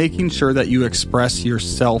key is making sure that you express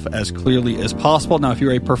yourself as clearly as possible. Now, if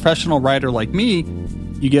you're a professional writer like me,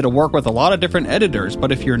 you get to work with a lot of different editors,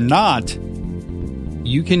 but if you're not,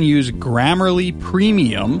 you can use Grammarly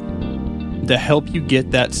Premium to help you get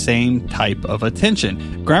that same type of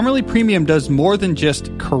attention. Grammarly Premium does more than just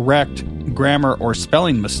correct grammar or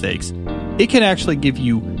spelling mistakes. It can actually give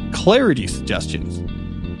you clarity suggestions.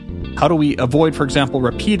 How do we avoid, for example,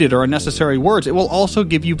 repeated or unnecessary words? It will also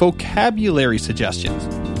give you vocabulary suggestions.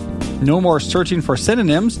 No more searching for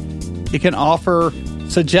synonyms. It can offer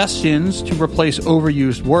suggestions to replace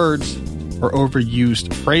overused words or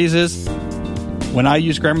overused phrases. When I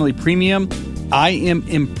use Grammarly Premium, I am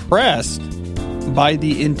impressed by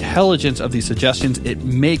the intelligence of these suggestions. It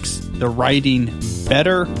makes the writing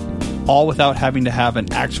better, all without having to have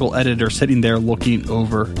an actual editor sitting there looking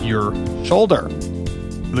over your shoulder.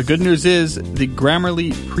 The good news is the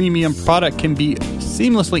Grammarly Premium product can be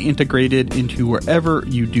seamlessly integrated into wherever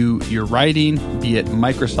you do your writing, be it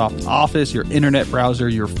Microsoft Office, your internet browser,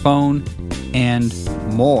 your phone, and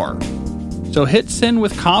more. So hit send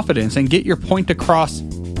with confidence and get your point across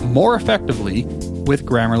more effectively with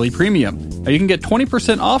Grammarly Premium. Now, you can get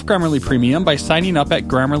 20% off Grammarly Premium by signing up at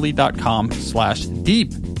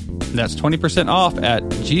grammarly.com/deep. That's 20% off at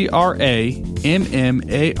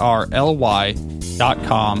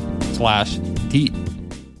grammarly.com/deep.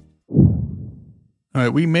 All right,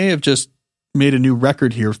 we may have just made a new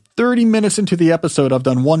record here. 30 minutes into the episode, I've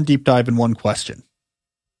done one deep dive and one question.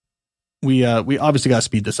 We obviously got to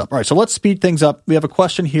speed this up. All right, so let's speed things up. We have a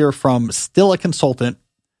question here from Still a Consultant.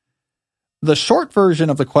 The short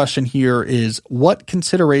version of the question here is, what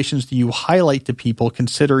considerations do you highlight to people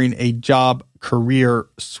considering a job career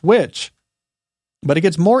switch? But it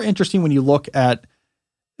gets more interesting when you look at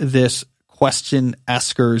this question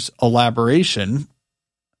asker's elaboration.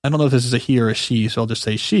 I don't know if this is a he or a she, so I'll just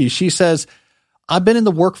say she. She says, I've been in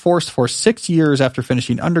the workforce for 6 years after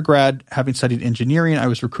finishing undergrad. Having studied engineering, I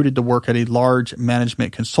was recruited to work at a large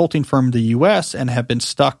management consulting firm in the U.S. and have been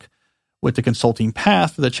stuck with the consulting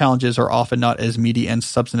path. The challenges are often not as meaty and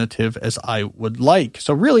substantive as I would like.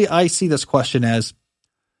 So really, I see this question as,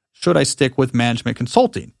 should I stick with management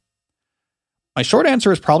consulting? My short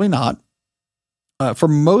answer is probably not. For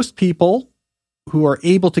most people who are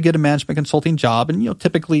able to get a management consulting job, and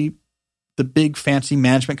typically the big fancy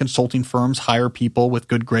management consulting firms hire people with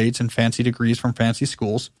good grades and fancy degrees from fancy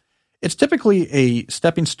schools, it's typically a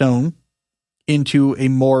stepping stone into a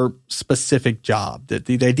more specific job.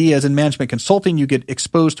 The idea is in management consulting, you get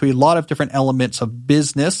exposed to a lot of different elements of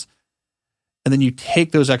business, and then you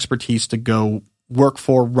take those expertise to go work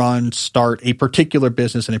for, run, start a particular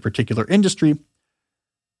business in a particular industry.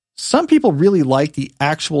 Some people really like the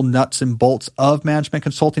actual nuts and bolts of management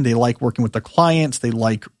consulting. They like working with the clients. They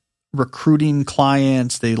like recruiting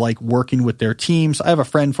clients. They like working with their teams. I have a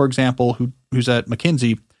friend, for example, who's at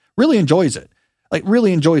McKinsey, really enjoys it. Like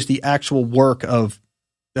really enjoys the actual work of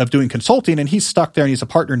doing consulting, and he's stuck there and he's a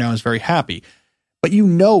partner now and is very happy. But you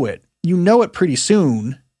know it pretty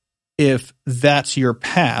soon if that's your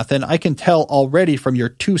path. And I can tell already from your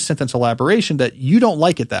 2-sentence elaboration that you don't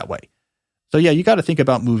like it that way. So yeah, you got to think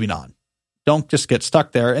about moving on. Don't just get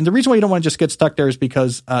stuck there. And the reason why you don't want to just get stuck there is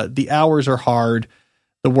because the hours are hard,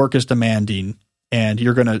 the work is demanding, and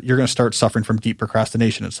you're gonna start suffering from deep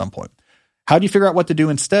procrastination at some point. How do you figure out what to do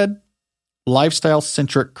instead?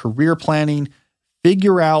 Lifestyle-centric career planning.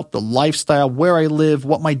 Figure out the lifestyle, where I live,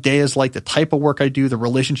 what my day is like, the type of work I do, the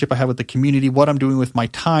relationship I have with the community, what I'm doing with my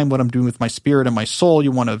time, what I'm doing with my spirit and my soul.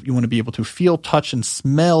 You want to be able to feel, touch, and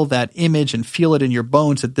smell that image and feel it in your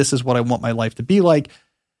bones that this is what I want my life to be like.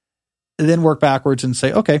 And then work backwards and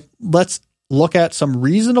say, okay, let's look at some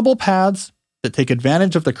reasonable paths that take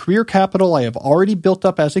advantage of the career capital I have already built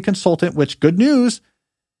up as a consultant, which, good news,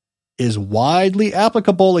 is widely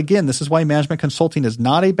applicable. Again, this is why management consulting is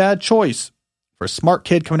not a bad choice. For a smart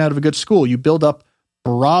kid coming out of a good school, you build up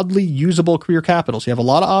broadly usable career capital. So you have a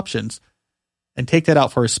lot of options, and take that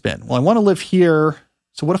out for a spin. Well, I want to live here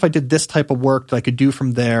So what if I did this type of work that I could do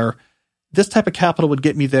from there? This type of capital would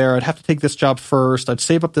get me there. I'd have to take this job first. I'd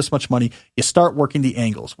save up this much money. You start working the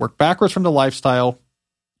angles, work backwards from the lifestyle,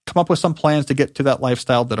 come up with some plans to get to that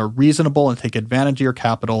lifestyle that are reasonable and take advantage of your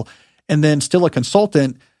capital. And then still a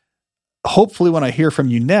consultant, hopefully when I hear from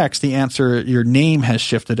you next, the answer, your name has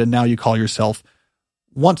shifted and now you call yourself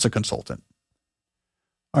once a consultant.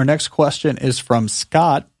 Our next question is from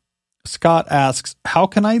Scott. Scott asks, how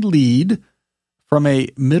can I lead from a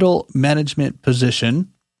middle management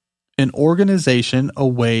position an organization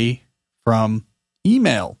away from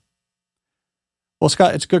email? Well,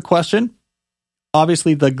 Scott, it's a good question.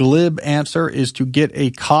 Obviously, the glib answer is to get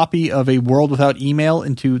a copy of A World Without Email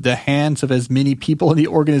into the hands of as many people in the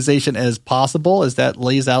organization as possible, as that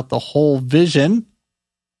lays out the whole vision.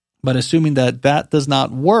 But assuming that that does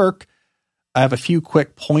not work, I have a few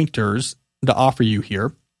quick pointers to offer you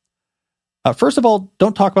here. First of all,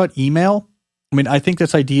 don't talk about email. I mean, I think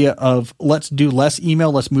this idea of let's do less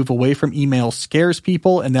email, let's move away from email scares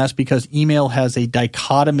people, and that's because email has a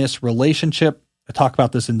dichotomous relationship. I talk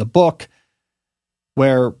about this in the book,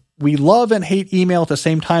 where we love and hate email at the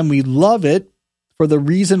same time. We love it for the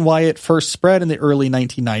reason why it first spread in the early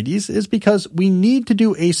 1990s is because we need to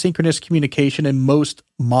do asynchronous communication in most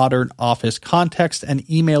modern office contexts, and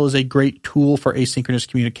email is a great tool for asynchronous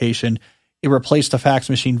communication. It replaced the fax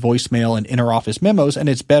machine, voicemail, and inter-office memos, and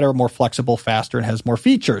it's better, more flexible, faster, and has more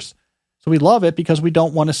features. So we love it because we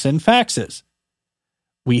don't want to send faxes.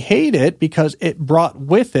 We hate it because it brought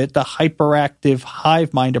with it the hyperactive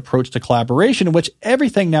hive mind approach to collaboration, in which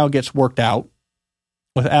everything now gets worked out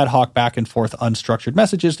with ad hoc back and forth unstructured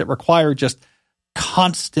messages that require just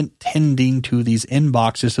constant tending to these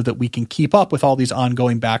inboxes so that we can keep up with all these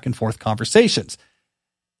ongoing back and forth conversations.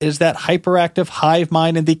 It is that hyperactive hive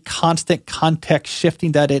mind and the constant context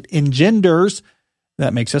shifting that it engenders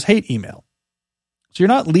that makes us hate email. So you're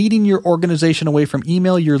not leading your organization away from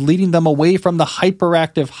email, you're leading them away from the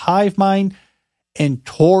hyperactive hive mind and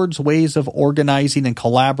towards ways of organizing and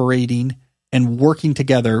collaborating and working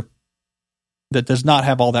together that does not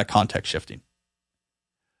have all that context shifting.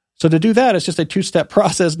 So to do that, it's just a two-step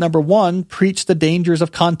process. Number one, preach the dangers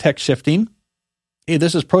of context shifting. Hey,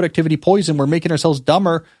 this is productivity poison. We're making ourselves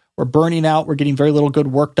dumber. We're burning out. We're getting very little good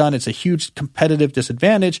work done. It's a huge competitive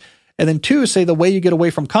disadvantage. And then two, say the way you get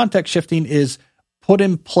away from context shifting is put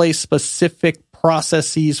in place specific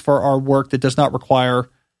processes for our work that does not require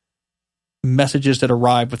messages that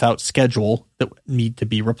arrive without schedule that need to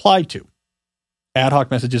be replied to. Ad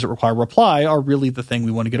hoc messages that require reply are really the thing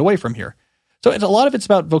we want to get away from here. So a lot of it's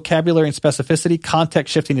about vocabulary and specificity.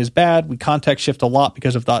 Context shifting is bad. We context shift a lot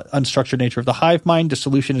because of the unstructured nature of the hive mind. The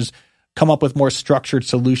solution is come up with more structured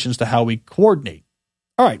solutions to how we coordinate.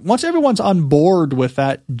 All right, once everyone's on board with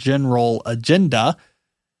that general agenda,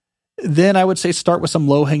 then I would say start with some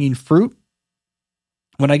low-hanging fruit.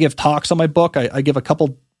 When I give talks on my book, I give a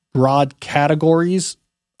couple broad categories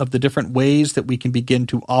of the different ways that we can begin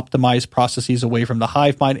to optimize processes away from the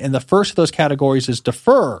hive mind. And the first of those categories is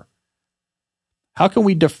defer. How can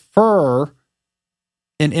we defer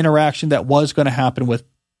an interaction that was going to happen with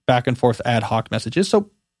back and forth ad hoc messages?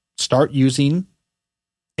 So start using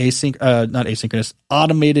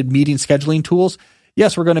automated meeting scheduling tools.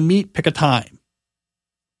 Yes, we're going to meet, pick a time.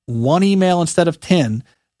 One email instead of 10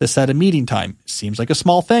 to set a meeting time. Seems like a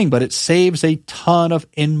small thing, but it saves a ton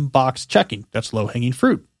of inbox checking. That's low-hanging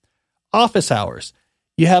fruit. Office hours.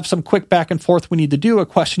 You have some quick back and forth we need to do, a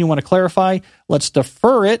question you want to clarify. Let's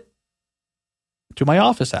defer it to my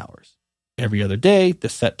office hours. Every other day,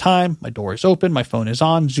 this set time, my door is open, my phone is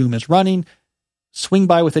on, Zoom is running. Swing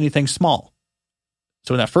by with anything small.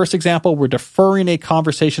 So in that first example, we're deferring a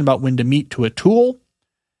conversation about when to meet to a tool.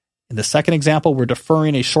 In the second example, we're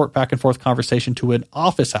deferring a short back and forth conversation to an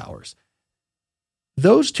office hours.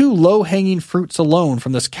 Those two low-hanging fruits alone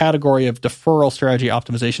from this category of deferral strategy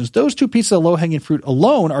optimizations, those two pieces of low-hanging fruit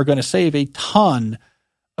alone are going to save a ton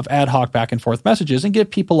of ad hoc back and forth messages and give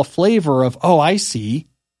people a flavor of, oh, I see.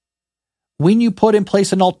 When you put in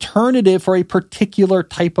place an alternative for a particular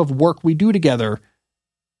type of work we do together,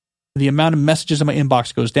 the amount of messages in my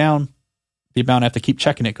inbox goes down. The amount I have to keep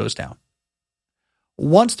checking it goes down.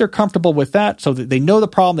 Once they're comfortable with that, so that they know the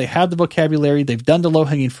problem, they have the vocabulary, they've done the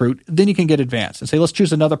low-hanging fruit, then you can get advanced and say, let's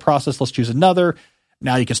choose another process, let's choose another.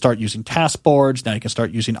 Now you can start using task boards. Now you can start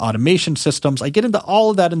using automation systems. I get into all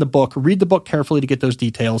of that in the book. Read the book carefully to get those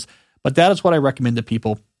details. But that is what I recommend to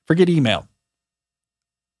people. Forget email.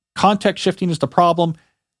 Context shifting is the problem.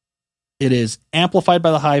 It is amplified by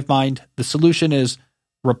the hive mind. The solution is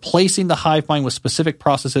replacing the hive mind with specific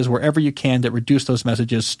processes wherever you can that reduce those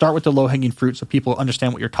messages. Start with the low-hanging fruit so people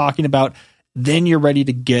understand what you're talking about. Then you're ready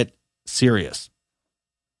to get serious.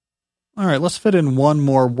 All right, let's fit in one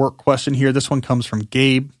more work question here. This one comes from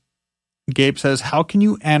Gabe. Gabe says, how can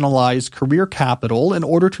you analyze career capital in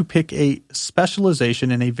order to pick a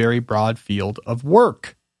specialization in a very broad field of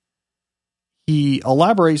work? He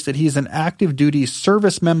elaborates that he's an active duty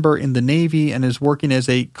service member in the Navy and is working as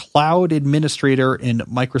a cloud administrator in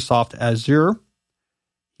Microsoft Azure.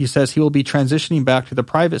 He says he will be transitioning back to the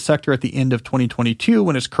private sector at the end of 2022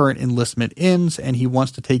 when his current enlistment ends, and he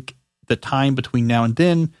wants to take the time between now and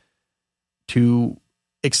then to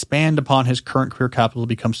expand upon his current career capital to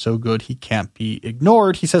become so good he can't be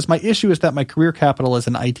ignored. He says, my issue is that my career capital as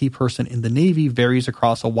an IT person in the Navy varies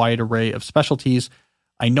across a wide array of specialties.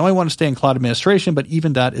 I know I want to stay in cloud administration, but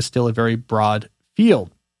even that is still a very broad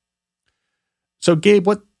field. So, Gabe,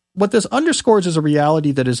 what this underscores is a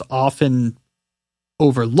reality that is often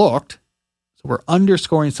overlooked. So we're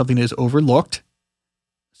underscoring something that is overlooked.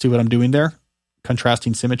 See what I'm doing there?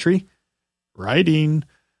 Contrasting symmetry. Writing.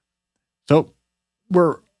 So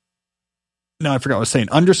I forgot what I was saying.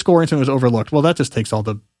 Underscoring something was overlooked. Well, that just takes all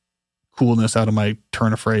the coolness out of my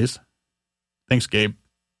turn of phrase. Thanks, Gabe.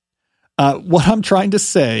 What I'm trying to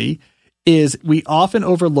say is we often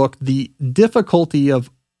overlook the difficulty of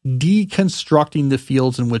deconstructing the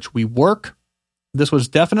fields in which we work. This was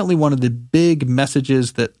definitely one of the big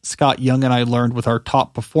messages that Scott Young and I learned with our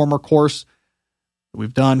Top Performer course that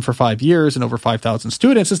we've done for 5 years and over 5,000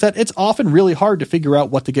 students, is that it's often really hard to figure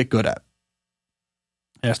out what to get good at.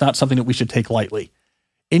 And it's not something that we should take lightly.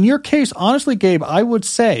 In your case, honestly, Gabe, I would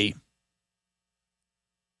say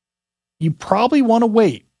you probably want to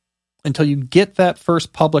wait until you get that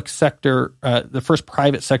first public sector, the first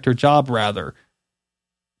private sector job, rather,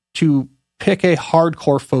 to pick a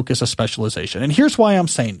hardcore focus of specialization. And here's why I'm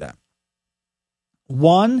saying that.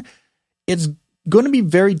 One, it's going to be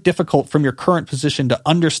very difficult from your current position to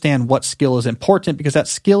understand what skill is important, because that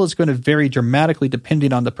skill is going to vary dramatically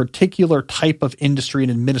depending on the particular type of industry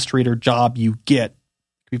and administrator job you get.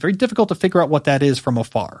 It can be very difficult to figure out what that is from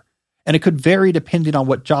afar. And it could vary depending on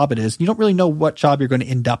what job it is. You don't really know what job you're going to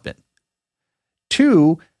end up in.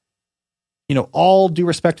 Two, all due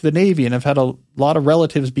respect to the Navy, and I've had a lot of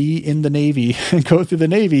relatives be in the Navy and go through the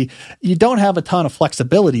Navy, you don't have a ton of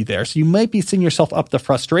flexibility there. So you might be setting yourself up the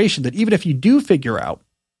frustration that even if you do figure out,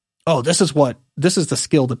 this is the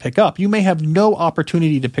skill to pick up, you may have no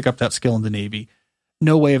opportunity to pick up that skill in the Navy,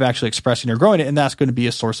 no way of actually expressing or growing it, and that's going to be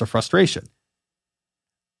a source of frustration.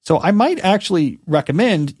 So I might actually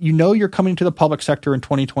recommend, you're coming to the public sector in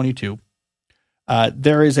 2022.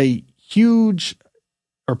 There is a huge,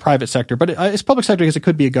 or private sector, but it's public sector because it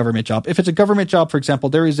could be a government job. If it's a government job, for example,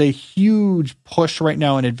 there is a huge push right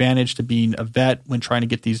now and advantage to being a vet when trying to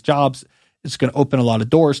get these jobs. It's going to open a lot of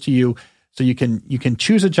doors to you. So you can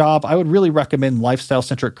choose a job. I would really recommend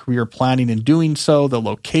lifestyle-centric career planning in doing so. The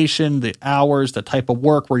location, the hours, the type of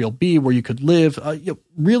work, where you'll be, where you could live,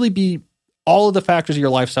 really be all of the factors of your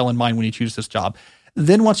lifestyle in mind when you choose this job.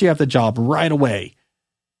 Then once you have the job right away,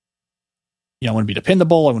 I want to be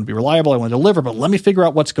dependable, I want to be reliable, I want to deliver, but let me figure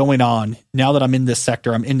out what's going on now that I'm in this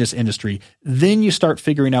sector, I'm in this industry. Then you start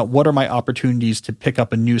figuring out, what are my opportunities to pick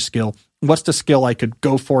up a new skill? What's the skill I could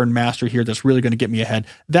go for and master here that's really going to get me ahead?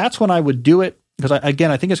 That's when I would do it, because I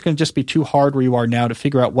think it's going to just be too hard where you are now to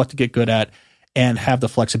figure out what to get good at and have the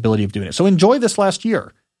flexibility of doing it. So enjoy this last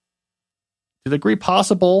year. To the degree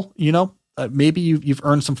possible, maybe you've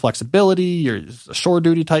earned some flexibility, you're a shore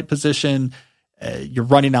duty type position, you're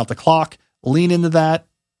running out the clock. Lean into that,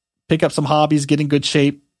 pick up some hobbies, get in good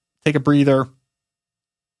shape, take a breather,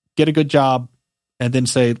 get a good job, and then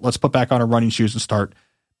say, let's put back on our running shoes and start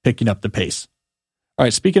picking up the pace. All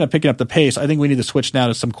right, speaking of picking up the pace, I think we need to switch now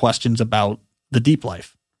to some questions about the deep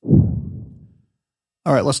life. All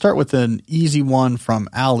right, let's start with an easy one from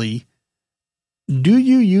Ali. Do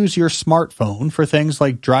you use your smartphone for things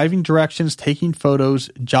like driving directions, taking photos,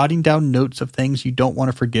 jotting down notes of things you don't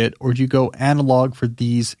want to forget, or do you go analog for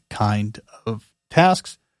these kind of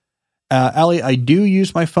tasks? Ali, I do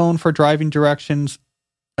use my phone for driving directions.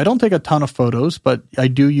 I don't take a ton of photos, but I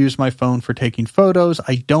do use my phone for taking photos.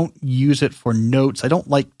 I don't use it for notes. I don't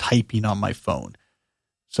like typing on my phone.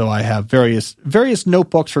 So I have various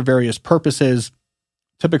notebooks for various purposes.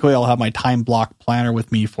 Typically, I'll have my time block planner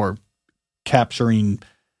with me for capturing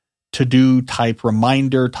to-do type,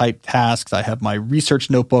 reminder type tasks. I have my research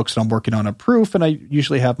notebooks and I'm working on a proof, and I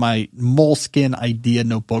usually have my Moleskine idea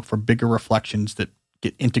notebook for bigger reflections that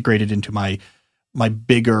get integrated into my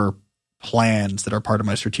bigger plans that are part of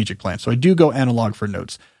my strategic plan. So I do go analog for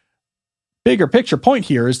notes. Bigger picture point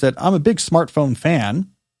here is that I'm a big smartphone fan.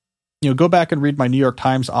 Go back and read my New York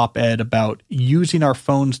Times op-ed about using our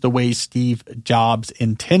phones the way Steve Jobs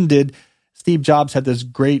intended. Steve Jobs had this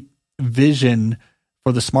great vision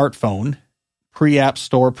for the smartphone, pre-app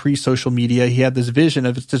store, pre-social media. He had this vision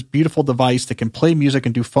of it's this beautiful device that can play music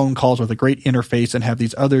and do phone calls with a great interface and have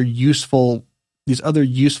these other useful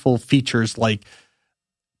features like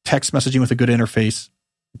text messaging with a good interface,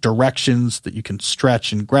 directions that you can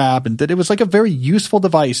stretch and grab, and that it was like a very useful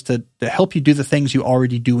device to help you do the things you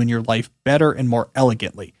already do in your life better and more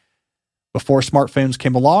elegantly. Before smartphones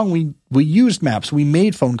came along, we used maps, we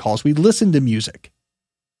made phone calls, we listened to music.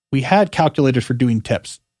 We had calculators for doing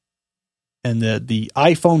tips. And the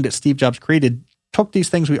iPhone that Steve Jobs created took these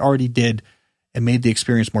things we already did and made the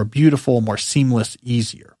experience more beautiful, more seamless,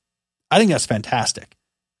 easier. I think that's fantastic.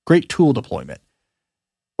 Great tool deployment.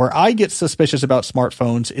 Where I get suspicious about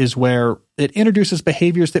smartphones is where it introduces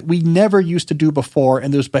behaviors that we never used to do before,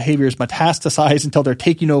 and those behaviors metastasize until they're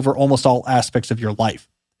taking over almost all aspects of your life.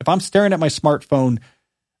 If I'm staring at my smartphone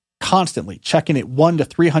constantly, checking it 100 to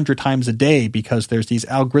 300 times a day because there's these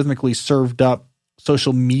algorithmically served up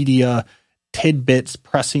social media tidbits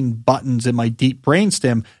pressing buttons in my deep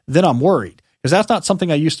brainstem, then I'm worried. Because that's not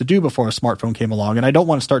something I used to do before a smartphone came along, and I don't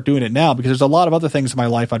want to start doing it now because there's a lot of other things in my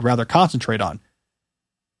life I'd rather concentrate on.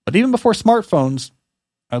 But even before smartphones,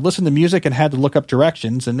 I listened to music and had to look up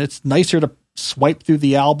directions, and it's nicer to swipe through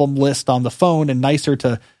the album list on the phone and nicer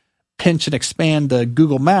to pinch and expand the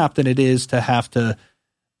Google Map than it is to have to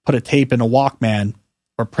put a tape in a Walkman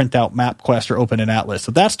or print out MapQuest or open an atlas.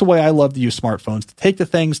 So that's the way I love to use smartphones, to take the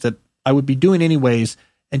things that I would be doing anyways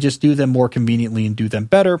and just do them more conveniently and do them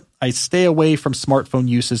better. I stay away from smartphone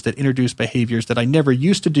uses that introduce behaviors that I never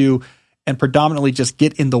used to do and predominantly just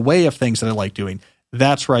get in the way of things that I like doing.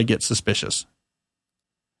 That's where I get suspicious.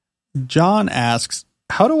 John asks,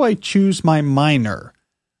 how do I choose my minor?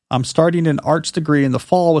 I'm starting an arts degree in the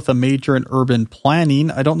fall with a major in urban planning.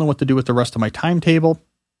 I don't know what to do with the rest of my timetable.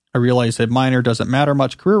 I realize that minor doesn't matter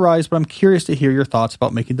much career-wise, but I'm curious to hear your thoughts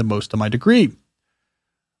about making the most of my degree.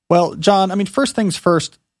 Well, John, first things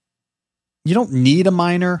first, you don't need a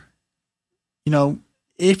minor.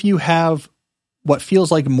 If you have what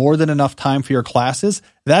feels like more than enough time for your classes,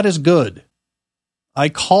 that is good. I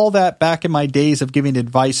call that, back in my days of giving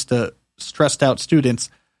advice to stressed out students,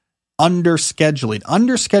 underscheduling.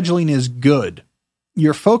 Underscheduling is good.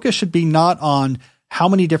 Your focus should be not on how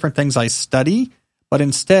many different things I study, but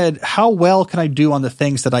instead, how well can I do on the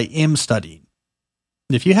things that I am studying?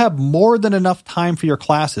 And if you have more than enough time for your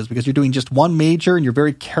classes because you're doing just one major and you're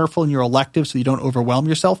very careful in your electives so you don't overwhelm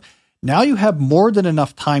yourself, now you have more than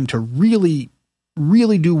enough time to really,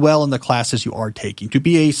 really do well in the classes you are taking, to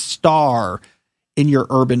be a star in your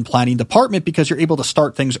urban planning department because you're able to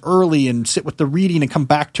start things early and sit with the reading and come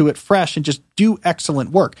back to it fresh and just do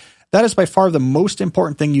excellent work. That is by far the most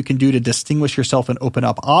important thing you can do to distinguish yourself and open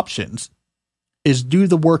up options, is do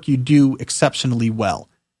the work you do exceptionally well.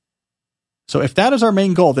 So if that is our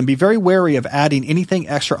main goal, then be very wary of adding anything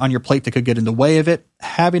extra on your plate that could get in the way of it.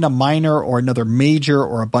 Having a minor or another major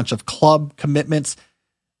or a bunch of club commitments,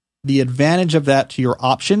 the advantage of that to your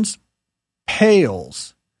options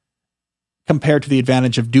pales compared to the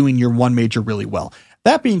advantage of doing your one major really well.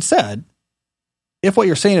 That being said, if what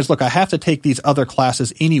you're saying is, look, I have to take these other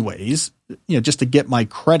classes anyways, just to get my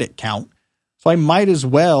credit count, so I might as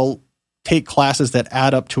well take classes that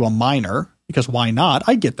add up to a minor, because why not?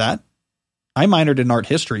 I get that. I minored in art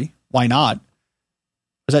history. Why not? I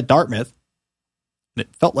was at Dartmouth, and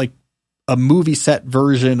it felt like a movie set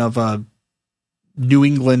version of a New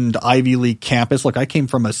England Ivy League campus. Look, I came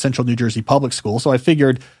from a Central New Jersey public school, so I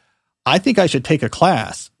figured I think I should take a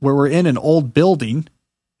class where we're in an old building,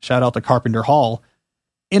 shout out to Carpenter Hall,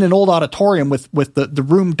 in an old auditorium with the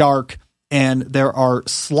room dark, and there are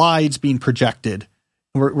slides being projected.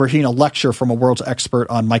 We're hearing a lecture from a world's expert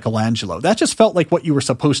on Michelangelo. That just felt like what you were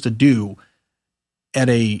supposed to do at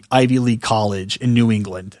a Ivy League college in New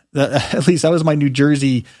England. At least that was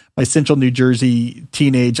my Central New Jersey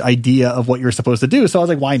teenage idea of what you're supposed to do. So I was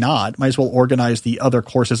like, why not? Might as well organize the other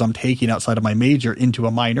courses I'm taking outside of my major into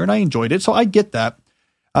a minor, and I enjoyed it. So I get that.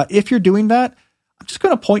 If you're doing that, I'm just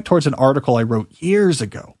going to point towards an article I wrote years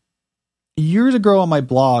ago. Years ago on my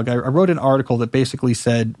blog, I wrote an article that basically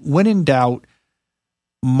said, when in doubt,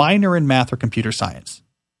 minor in math or computer science.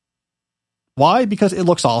 Why? Because it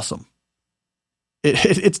looks awesome.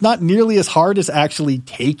 It's not nearly as hard as actually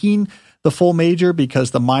taking the full major,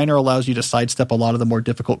 because the minor allows you to sidestep a lot of the more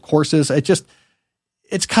difficult courses.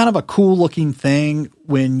 It's kind of a cool looking thing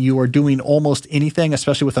when you are doing almost anything,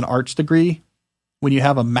 especially with an arts degree. When you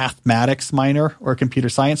have a mathematics minor or a computer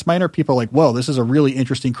science minor, people are like, whoa, this is a really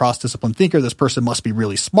interesting cross-discipline thinker. This person must be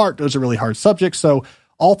really smart. Those are really hard subjects. So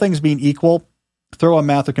all things being equal, throw a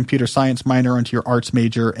math or computer science minor into your arts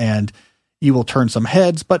major and you will turn some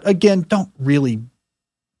heads. But again, don't really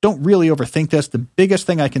don't really overthink this. The biggest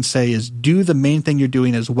thing I can say is do the main thing you're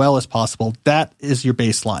doing as well as possible. That is your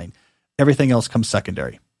baseline. Everything else comes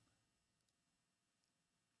secondary.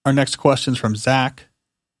 Our next question is from Zach.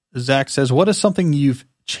 Zach says, what is something you've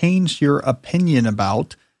changed your opinion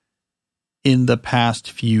about in the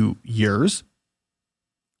past few years?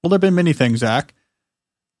 Well, there have been many things, Zach.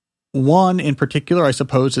 One in particular, I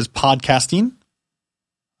suppose, is podcasting.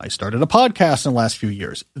 I started a podcast in the last few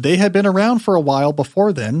years. They had been around for a while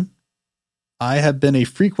before then. I have been a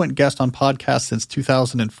frequent guest on podcasts since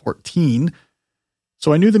 2014.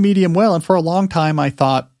 So I knew the medium well. And for a long time, I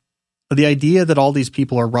thought the idea that all these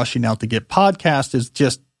people are rushing out to get podcasts is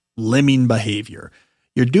just lemming behavior.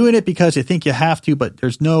 You're doing it because you think you have to, but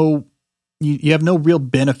there's no, you have no real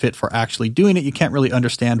benefit for actually doing it. You can't really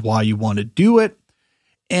understand why you want to do it.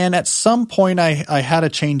 And at some point, I had a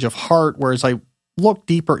change of heart, whereas I looked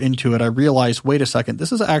deeper into it, I realized, wait a second,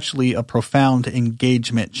 this is actually a profound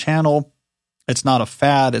engagement channel. It's not a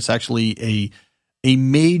fad. It's actually a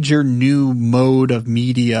major new mode of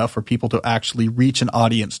media for people to actually reach an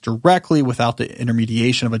audience directly without the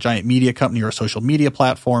intermediation of a giant media company or a social media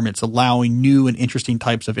platform. It's allowing new and interesting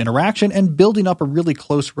types of interaction and building up a really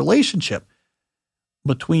close relationship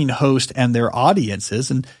between host and their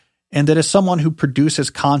audiences. And that as someone who produces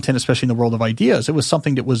content, especially in the world of ideas, it was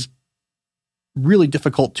something that was really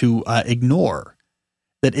difficult to ignore.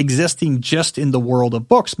 That existing just in the world of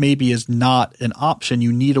books maybe is not an option.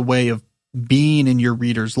 You need a way of being in your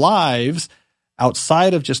readers' lives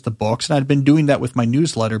outside of just the books. And I'd been doing that with my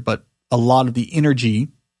newsletter, but a lot of the energy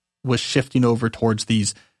was shifting over towards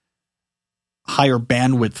these higher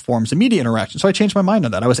bandwidth forms of media interaction. So I changed my mind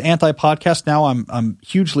on that. I was anti-podcast. Now I'm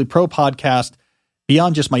hugely pro-podcast.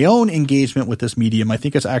 Beyond just my own engagement with this medium, I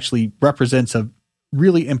think it actually represents a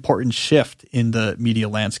really important shift in the media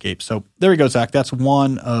landscape. So there we go, Zach. That's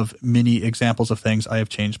one of many examples of things I have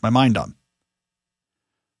changed my mind on.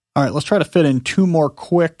 All right, let's try to fit in two more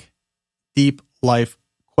quick, deep life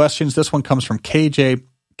questions. This one comes from KJ.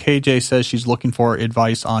 KJ says she's looking for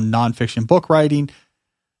advice on nonfiction book writing.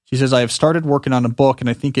 She says, I have started working on a book and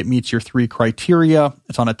I think it meets your 3 criteria.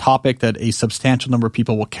 It's on a topic that a substantial number of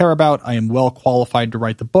people will care about. I am well qualified to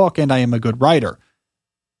write the book and I am a good writer.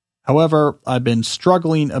 However, I've been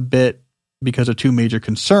struggling a bit because of 2 major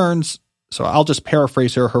concerns. So I'll just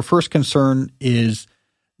paraphrase her. Her first concern is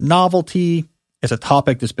novelty. It's a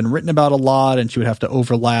topic that's been written about a lot, and she would have to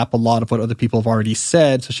overlap a lot of what other people have already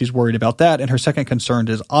said. So she's worried about that. And her second concern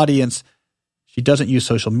is audience. She doesn't use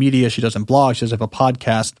social media. She doesn't blog. She doesn't have a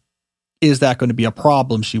podcast. Is that going to be a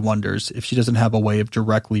problem, she wonders, if she doesn't have a way of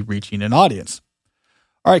directly reaching an audience?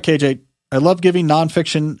 All right, KJ, I love giving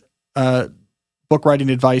nonfiction book writing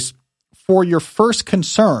advice. For your first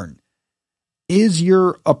concern, is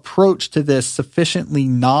your approach to this sufficiently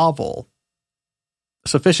novel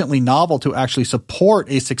to actually support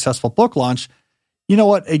a successful book launch? You know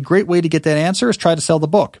what? A great way to get that answer is try to sell the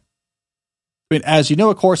book. I mean, as you know,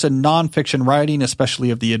 of course, in nonfiction writing,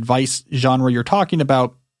 especially of the advice genre you're talking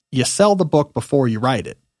about, you sell the book before you write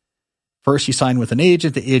it. First, you sign with an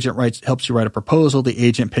agent. The agent helps you write a proposal. The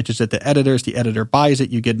agent pitches it to editors. The editor buys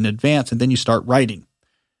it. You get an advance, and then you start writing.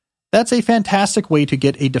 That's a fantastic way to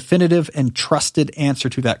get a definitive and trusted answer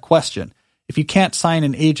to that question. If you can't sign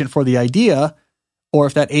an agent for the idea, or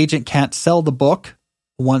if that agent can't sell the book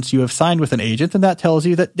once you have signed with an agent, then that tells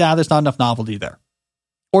you that, there's not enough novelty there.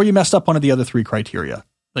 Or you messed up one of the other 3 criteria.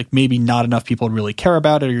 Like maybe not enough people really care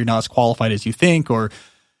about it, or you're not as qualified as you think, or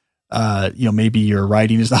maybe your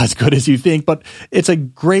writing is not as good as you think. But it's a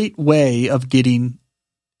great way of getting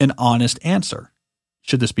an honest answer.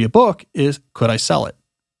 Should this be a book? Could I sell it?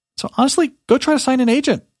 So honestly, go try to sign an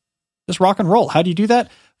agent. Just rock and roll. How do you do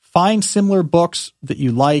that? Find similar books that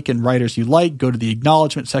you like and writers you like. Go to the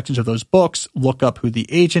acknowledgement sections of those books. Look up who the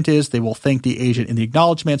agent is. They will thank the agent in the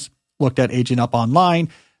acknowledgements. Look that agent up online.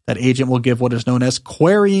 That agent will give what is known as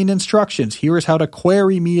querying instructions. Here is how to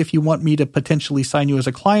query me if you want me to potentially sign you as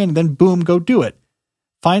a client. And then boom, go do it.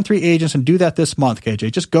 Find 3 agents and do that this month,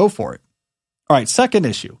 KJ. Just go for it. All right, second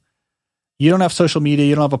issue. You don't have social media.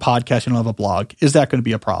 You don't have a podcast. You don't have a blog. Is that going to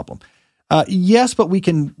be a problem? Yes, but we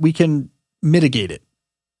can mitigate it.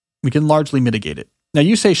 We can largely mitigate it. Now,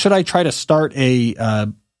 you say, should I try to start a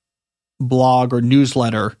blog or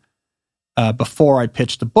newsletter before I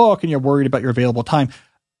pitch the book, and you're worried about your available time?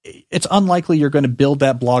 It's unlikely you're going to build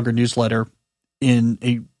that blog or newsletter in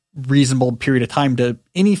a reasonable period of time to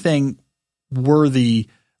anything worthy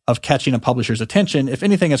of catching a publisher's attention. If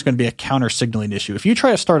anything, it's going to be a counter-signaling issue. If you try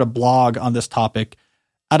to start a blog on this topic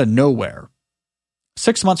out of nowhere,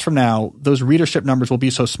 6 months from now, those readership numbers will be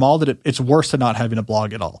so small that it's worse than not having a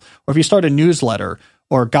blog at all. Or if you start a newsletter,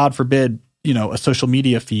 or God forbid, a social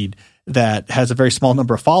media feed that has a very small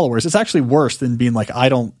number of followers, it's actually worse than being like, I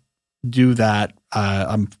don't do that.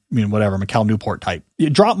 I'm a Cal Newport type. You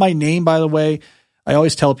drop my name, by the way. I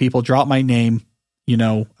always tell people, drop my name.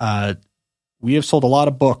 We have sold a lot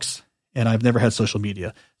of books and I've never had social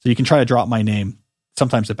media. So you can try to drop my name.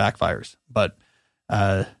 Sometimes it backfires, but,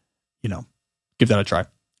 give that a try.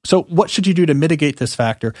 So what should you do to mitigate this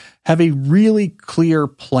factor? Have a really clear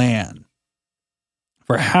plan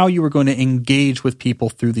for how you are going to engage with people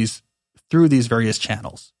through these various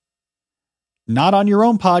channels. Not on your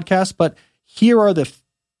own podcast, but here are the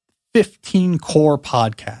 15 core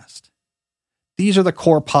podcasts. These are the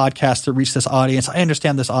core podcasts that reach this audience. I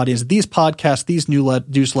understand this audience. These podcasts, these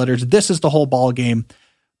newsletters, this is the whole ball game.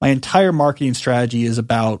 My entire marketing strategy is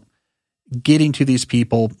about getting to these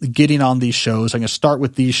people, getting on these shows. I'm going to start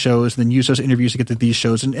with these shows and then use those interviews to get to these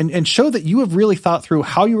shows and show that you have really thought through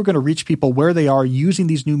how you are going to reach people where they are using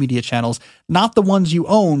these new media channels, not the ones you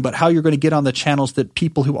own, but how you're going to get on the channels that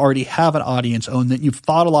people who already have an audience own, that you've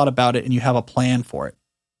thought a lot about it and you have a plan for it.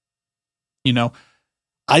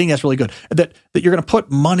 I think that's really good. That you're going to put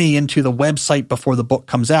money into the website before the book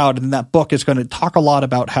comes out, and that book is going to talk a lot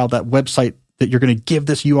about how that website, that you're going to give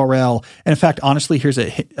this URL. And in fact, honestly, here's a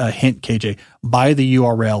hint, KJ, buy the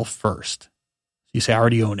URL first. You say, I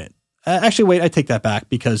already own it. Actually, wait, I take that back,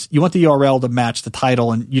 because you want the URL to match the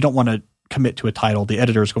title and you don't want to commit to a title. The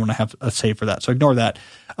editor is going to have a say for that. So ignore that.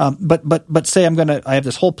 But say I have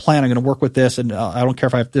this whole plan. I'm going to work with this, and I don't care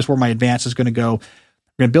if this is where my advance is going to go.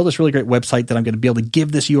 I'm going to build this really great website that I'm going to be able to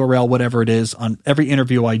give this URL, whatever it is, on every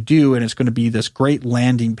interview I do. And it's going to be this great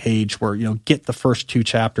landing page where, get the first 2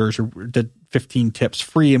 chapters or the 15 tips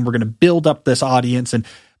free. And we're going to build up this audience. And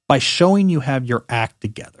by showing you have your act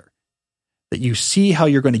together, that you see how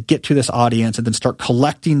you're going to get to this audience and then start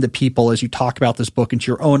collecting the people as you talk about this book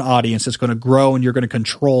into your own audience, it's going to grow and you're going to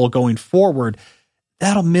control going forward.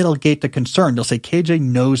 That'll mitigate the concern. You'll say, KJ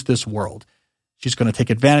knows this world. She's going to take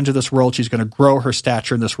advantage of this world. She's going to grow her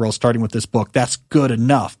stature in this world, starting with this book. That's good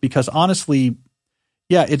enough, because honestly,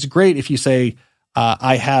 yeah, it's great if you say,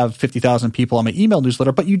 I have 50,000 people on my email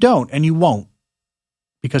newsletter, but you don't, and you won't,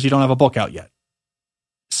 because you don't have a book out yet.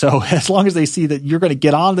 So as long as they see that you're going to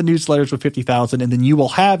get on the newsletters with 50,000 and then you will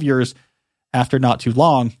have yours after not too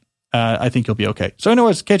long, I think you'll be okay. So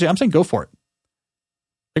anyways, KJ, I'm saying go for it.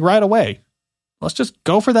 Like right away. Let's just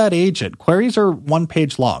go for that agent. Queries are 1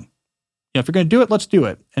 page long. If you're going to do it, let's do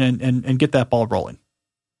it and get that ball rolling.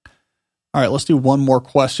 All right, let's do one more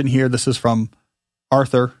question here. This is from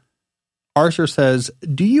Arthur. Arthur says,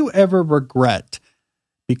 do you ever regret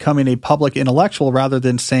becoming a public intellectual rather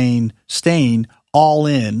than staying all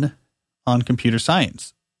in on computer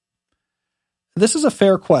science? This is a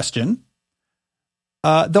fair question,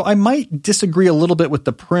 though I might disagree a little bit with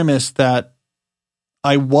the premise that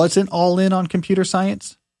I wasn't all in on computer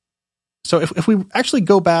science. So if we actually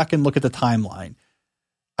go back and look at the timeline,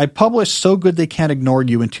 I published So Good They Can't Ignore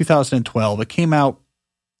You in 2012. It came out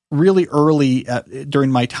really early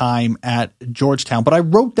during my time at Georgetown, but I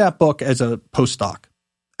wrote that book as a postdoc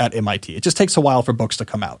at MIT. It just takes a while for books to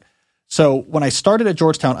come out. So when I started at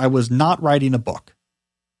Georgetown, I was not writing a book.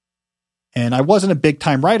 And I wasn't a big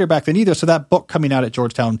time writer back then either. So that book coming out at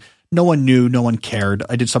Georgetown, no one knew, no one cared.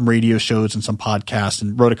 I did some radio shows and some podcasts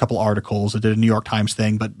and wrote a couple articles. I did a New York Times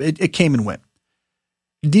thing, but it came and went.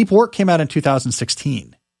 Deep Work came out in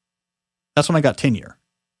 2016. That's when I got tenure.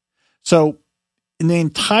 So in the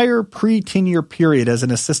entire pre-tenure period as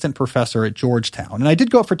an assistant professor at Georgetown, and I did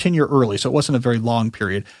go up for tenure early, so it wasn't a very long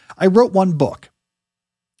period, I wrote 1 book.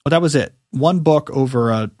 Well, that was it. 1 book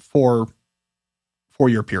over a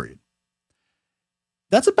 4-year period.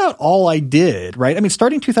 That's about all I did, right? I mean,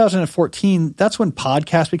 starting 2014, that's when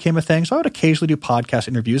podcasts became a thing. So I would occasionally do podcast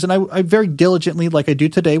interviews, and I very diligently, like I do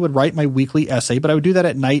today, would write my weekly essay, but I would do that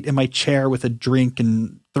at night in my chair with a drink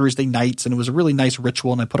and Thursday nights, and it was a really nice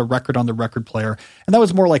ritual, and I put a record on the record player, and that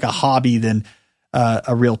was more like a hobby than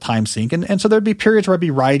a real time sink. And so there'd be periods where I'd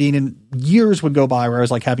be writing, and years would go by where I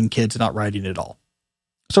was like having kids and not writing at all.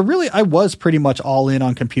 So really, I was pretty much all in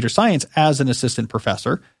on computer science as an assistant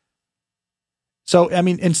professor. So, I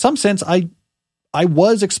mean, in some sense, I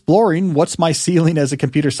was exploring what's my ceiling as a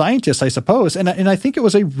computer scientist, I suppose. And I think it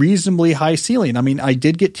was a reasonably high ceiling. I mean, I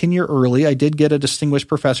did get tenure early. I did get a distinguished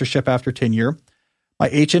professorship after tenure. My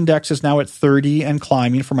H-index is now at 30 and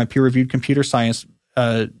climbing for my peer-reviewed computer science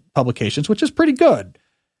publications, which is pretty good.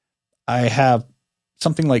 I have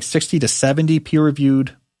something like 60 to 70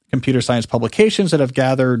 peer-reviewed computer science publications that have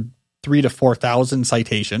gathered 3,000 to 4,000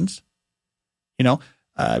 citations.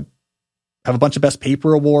 Have a bunch of best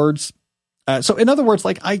paper awards. So in other words,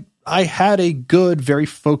 like I had a good, very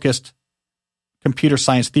focused computer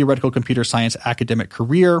science, theoretical computer science academic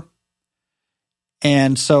career.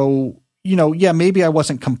 And so, maybe I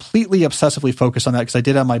wasn't completely obsessively focused on that because I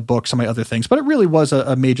did have my books and my other things, but it really was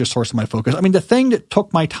a major source of my focus. I mean, the thing that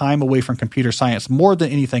took my time away from computer science more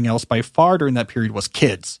than anything else by far during that period was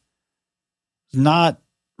kids. Not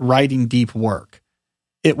writing deep work.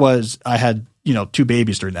 It was, I had, 2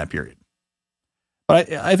 babies during that period.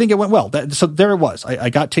 But I think it went well. So there it was.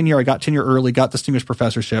 I got tenure. I got tenure early, got distinguished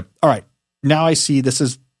professorship. All right. Now I see this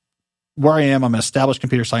is where I am. I'm an established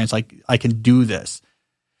computer science. I can do this.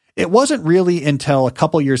 It wasn't really until a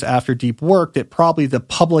couple years after deep work that probably the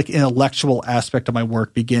public intellectual aspect of my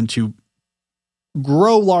work began to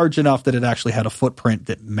grow large enough that it actually had a footprint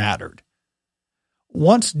that mattered.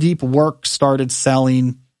 Once deep work started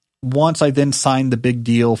selling, once I then signed the big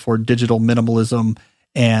deal for digital minimalism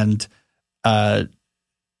and A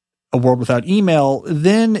World Without Email,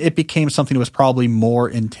 then it became something that was probably more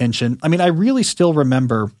in tension. I mean, I really still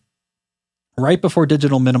remember right before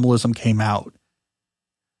digital minimalism came out,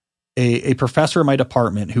 a professor in my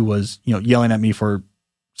department who was, yelling at me for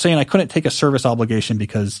saying I couldn't take a service obligation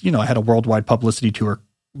because, I had a worldwide publicity tour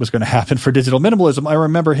was going to happen for digital minimalism. I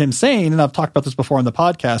remember him saying, and I've talked about this before on the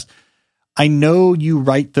podcast, I know you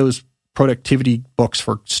write those productivity books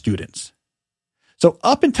for students. So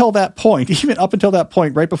up until that point,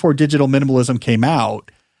 right before digital minimalism came out,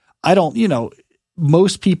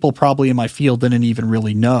 most people probably in my field didn't even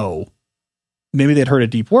really know. Maybe they'd heard of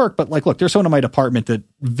deep work, but look, there's someone in my department that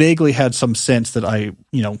vaguely had some sense that I,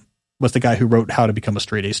 was the guy who wrote How to Become a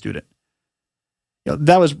Straight A Student.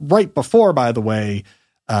 That was right before, by the way,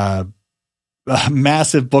 a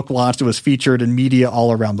massive book launch that was featured in media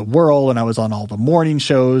all around the world. And I was on all the morning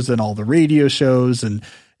shows and all the radio shows and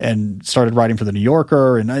started writing for the New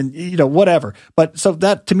Yorker and whatever. But so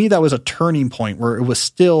that, to me, that was a turning point where it was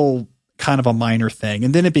still kind of a minor thing.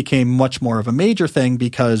 And then it became much more of a major thing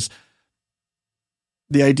because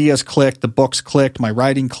the ideas clicked, the books clicked, my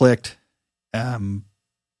writing clicked. I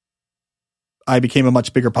became a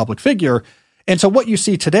much bigger public figure. And so what you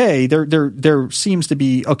see today, there seems to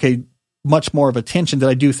be, much more of a tension that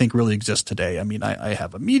I do think really exists today. I mean, I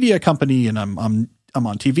have a media company and I'm on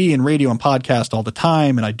TV and radio and podcast all the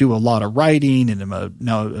time. And I do a lot of writing and I'm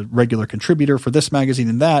now a regular contributor for this magazine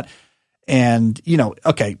and that. And,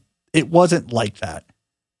 it wasn't like that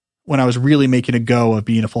when I was really making a go of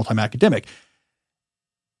being a full-time academic.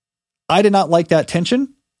 I did not like that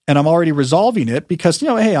tension, and I'm already resolving it because,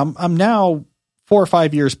 hey, I'm now 4 or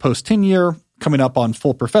 5 years post tenure, coming up on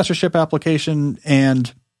full professorship application,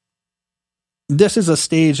 and this is a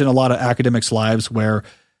stage in a lot of academics' lives where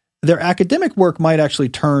their academic work might actually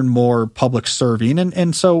turn more public serving,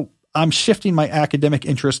 and so I'm shifting my academic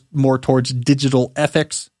interest more towards digital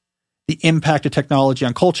ethics, the impact of technology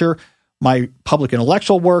on culture. My public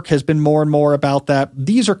intellectual work has been more and more about that.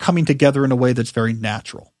 These are coming together in a way that's very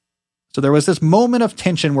natural. So there was this moment of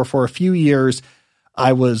tension where for a few years,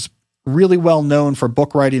 I was really well known for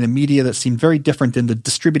book writing and media that seemed very different than the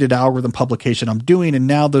distributed algorithm publication I'm doing. And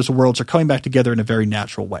now those worlds are coming back together in a very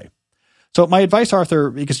natural way. So my advice, Arthur,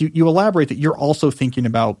 because you elaborate that you're also thinking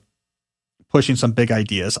about pushing some big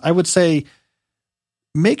ideas, I would say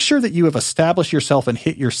make sure that you have established yourself and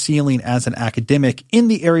hit your ceiling as an academic in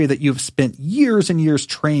the area that you've spent years and years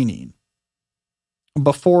training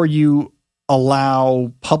before you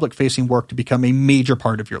allow public-facing work to become a major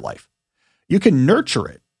part of your life. You can nurture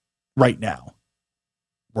it right now.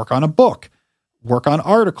 Work on a book, work on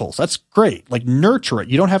articles. That's great. Nurture it.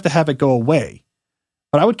 You don't have to have it go away.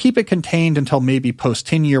 But I would keep it contained until maybe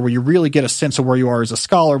post-tenure where you really get a sense of where you are as a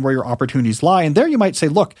scholar and where your opportunities lie. And there you might say,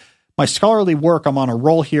 look, my scholarly work, I'm on a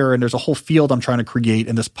roll here and there's a whole field I'm trying to create,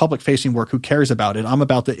 and this public-facing work, who cares about it? I'm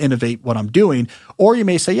about to innovate what I'm doing. Or you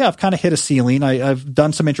may say, yeah, I've kind of hit a ceiling. I've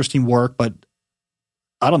done some interesting work, but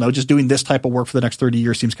I don't know, just doing this type of work for the next 30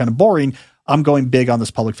 years seems kind of boring. I'm going big on this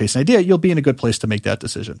public-facing idea. You'll be in a good place to make that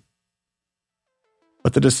decision.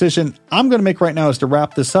 But the decision I'm going to make right now is to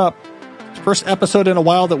wrap this up. First episode in a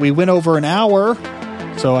while that we went over an hour.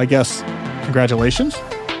 So I guess congratulations.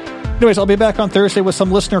 Anyways, I'll be back on Thursday with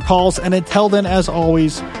some listener calls. And until then, as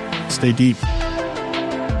always, stay deep.